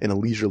time in a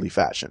leisurely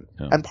fashion.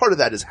 Yeah. And part of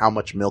that is how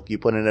much milk you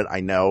put in it.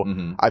 I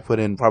know I put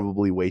in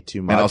probably way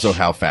too much. And also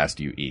how fast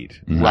you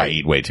eat. Mm-hmm. I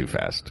eat way too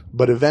fast.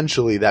 But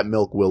eventually that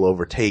milk will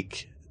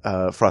overtake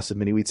Frosted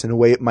Mini Wheats in a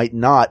way it might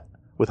not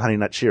with Honey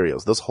Nut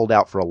Cheerios. Those hold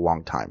out for a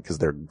long time because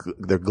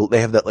they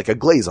have that like a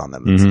glaze on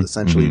them. It's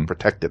essentially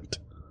protectant.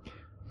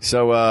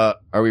 So,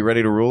 are we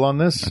ready to rule on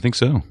this? I think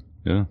so.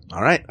 Yeah.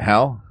 All right.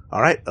 Hal?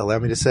 All right. Allow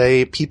me to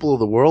say, people of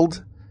the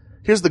world,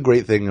 here's the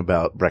great thing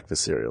about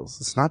breakfast cereals.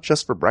 It's not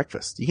just for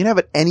breakfast. You can have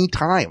it any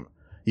time.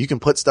 You can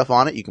put stuff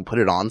on it. You can put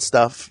it on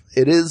stuff.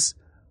 It is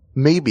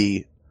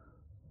maybe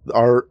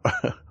our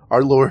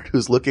Lord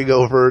who's looking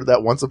over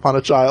that Once Upon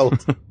a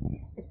Child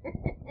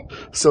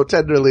so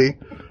tenderly,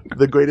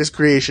 the greatest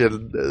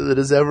creation that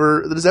has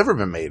ever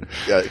been made,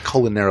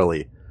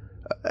 culinarily.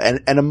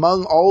 And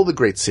among all the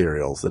great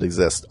cereals that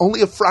exist,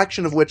 only a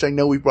fraction of which I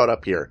know we brought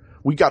up here,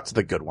 we got to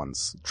the good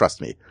ones.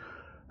 Trust me.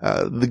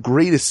 The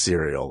greatest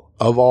cereal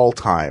of all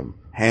time,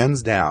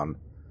 hands down,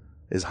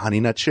 is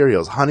Honey Nut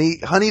Cheerios.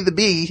 Honey the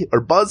Bee,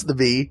 or Buzz the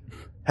Bee,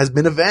 has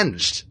been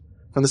avenged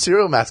from the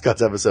Cereal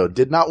Mascots episode.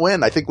 Did not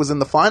win. I think was in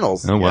the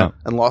finals. Oh, wow.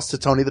 And lost to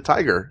Tony the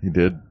Tiger. He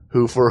did.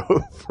 Who, for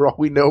all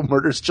we know,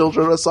 murders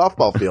children on a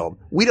softball field.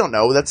 We don't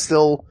know. That's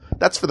for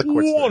the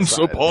courts. Once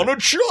upon a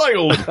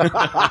child.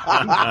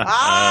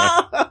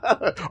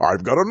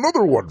 I've got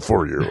another one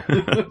for you.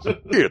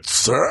 It's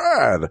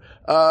sad.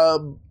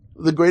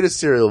 The greatest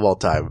cereal of all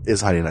time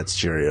is Honey Nut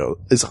Cheerios.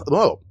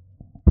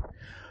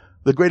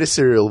 The greatest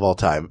cereal of all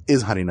time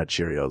is Honey Nut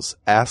Cheerios.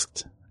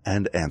 Asked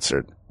and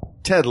answered.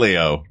 Ted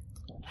Leo,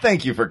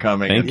 thank you for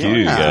coming. Thank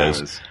you,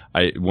 guys.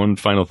 One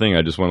final thing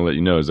I just want to let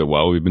you know is that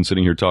while we've been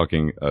sitting here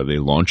talking, they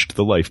launched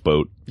the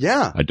lifeboat.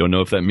 Yeah. I don't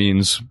know if that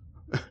means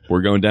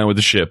we're going down with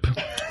the ship.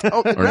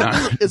 Oh, or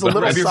not. Is a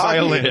little grab your soggy.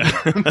 violin.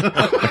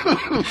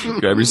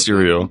 Grab your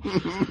cereal.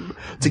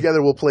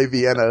 Together we'll play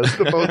Vienna as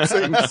the boat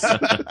sings.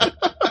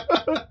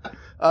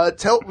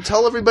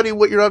 Tell everybody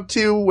what you're up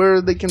to,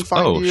 where they can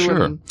find you.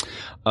 Sure.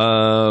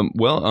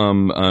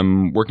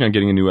 I'm working on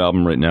getting a new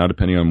album right now,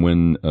 depending on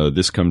when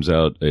this comes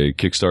out. A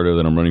Kickstarter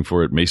that I'm running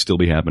for it may still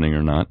be happening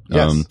or not.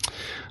 Yes.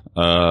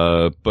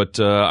 But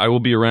I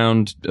will be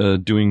around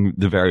doing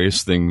the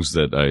various things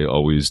that I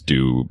always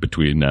do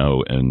between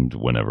now and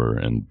whenever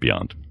and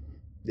beyond.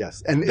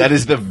 Yes. And that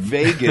is the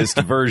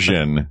vaguest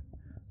version.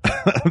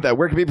 That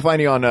where can people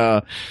find you on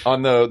the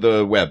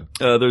web?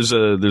 There's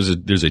a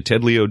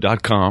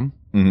tedleo.com.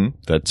 Mm-hmm.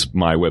 That's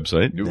my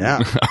website.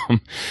 Yeah.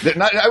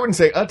 I wouldn't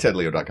say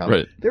tedleo.com.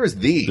 Right. There's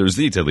the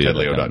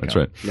tedleo.com. That's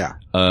right.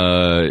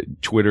 Yeah.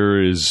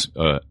 Twitter is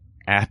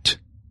at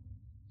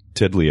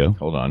Ted Leo.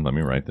 Hold on, let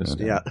me write this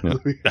down. Yeah.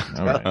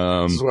 All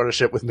right. Sort of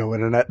ship with no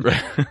internet.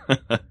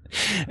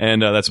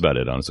 And that's about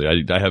it, honestly.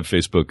 I have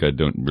Facebook. I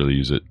don't really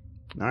use it.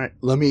 All right.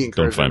 Let me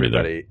encourage find me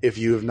there. everybody, if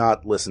you have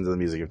not listened to the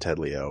music of Ted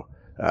Leo,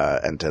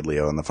 and Ted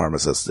Leo and the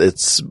Pharmacist,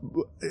 it's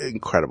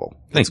incredible.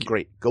 It's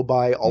great. Go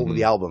buy all of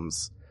the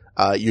albums.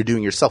 You're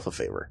doing yourself a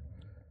favor.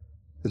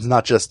 It's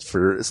not just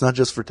for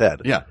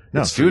Ted. Yeah.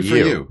 No, it's food for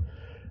you.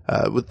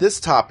 With this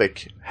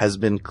topic has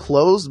been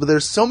closed, but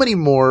there's so many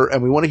more,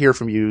 and we want to hear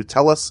from you.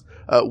 Tell us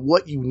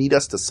what you need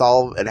us to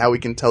solve and how we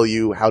can tell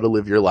you how to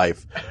live your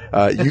life.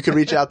 You can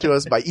reach out to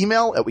us by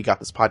email at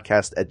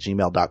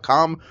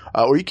wegotThisPodcast@gmail.com,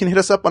 or you can hit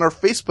us up on our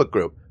Facebook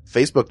group,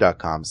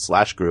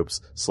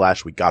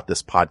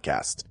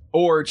 facebook.com/groups/WeGotThisPodcast.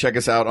 Or check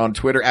us out on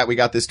Twitter at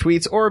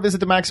WeGotThisTweets, or visit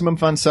the Maximum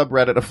Fun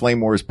subreddit. A flame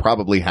war is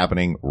probably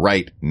happening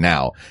right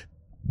now.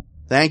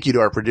 Thank you to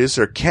our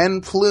producer,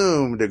 Ken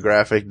Plume, to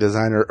graphic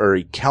designer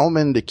Uri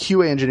Kelman, to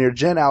QA engineer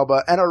Jen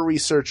Alba, and our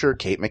researcher,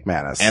 Kate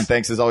McManus. And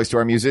thanks as always to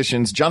our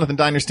musicians, Jonathan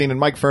Dinerstein and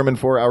Mike Furman,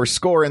 for our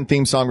score and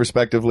theme song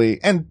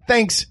respectively. And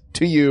thanks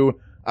to you,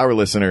 our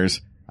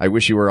listeners. I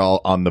wish you were all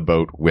on the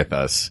boat with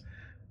us.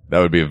 That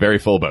would be a very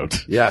full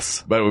boat.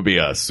 Yes. But it would be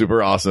us.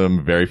 Super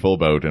awesome, very full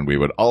boat, and we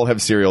would all have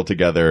cereal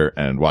together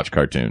and watch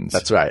cartoons.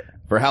 That's right.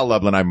 For Hal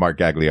Lublin, I'm Mark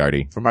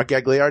Gagliardi. For Mark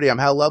Gagliardi, I'm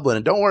Hal Lublin.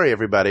 And don't worry,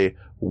 everybody.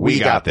 We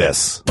got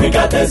this. We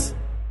got this.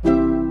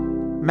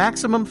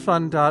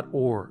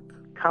 MaximumFun.org.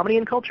 Comedy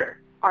and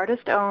culture.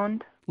 Artist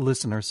owned.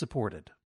 Listener supported.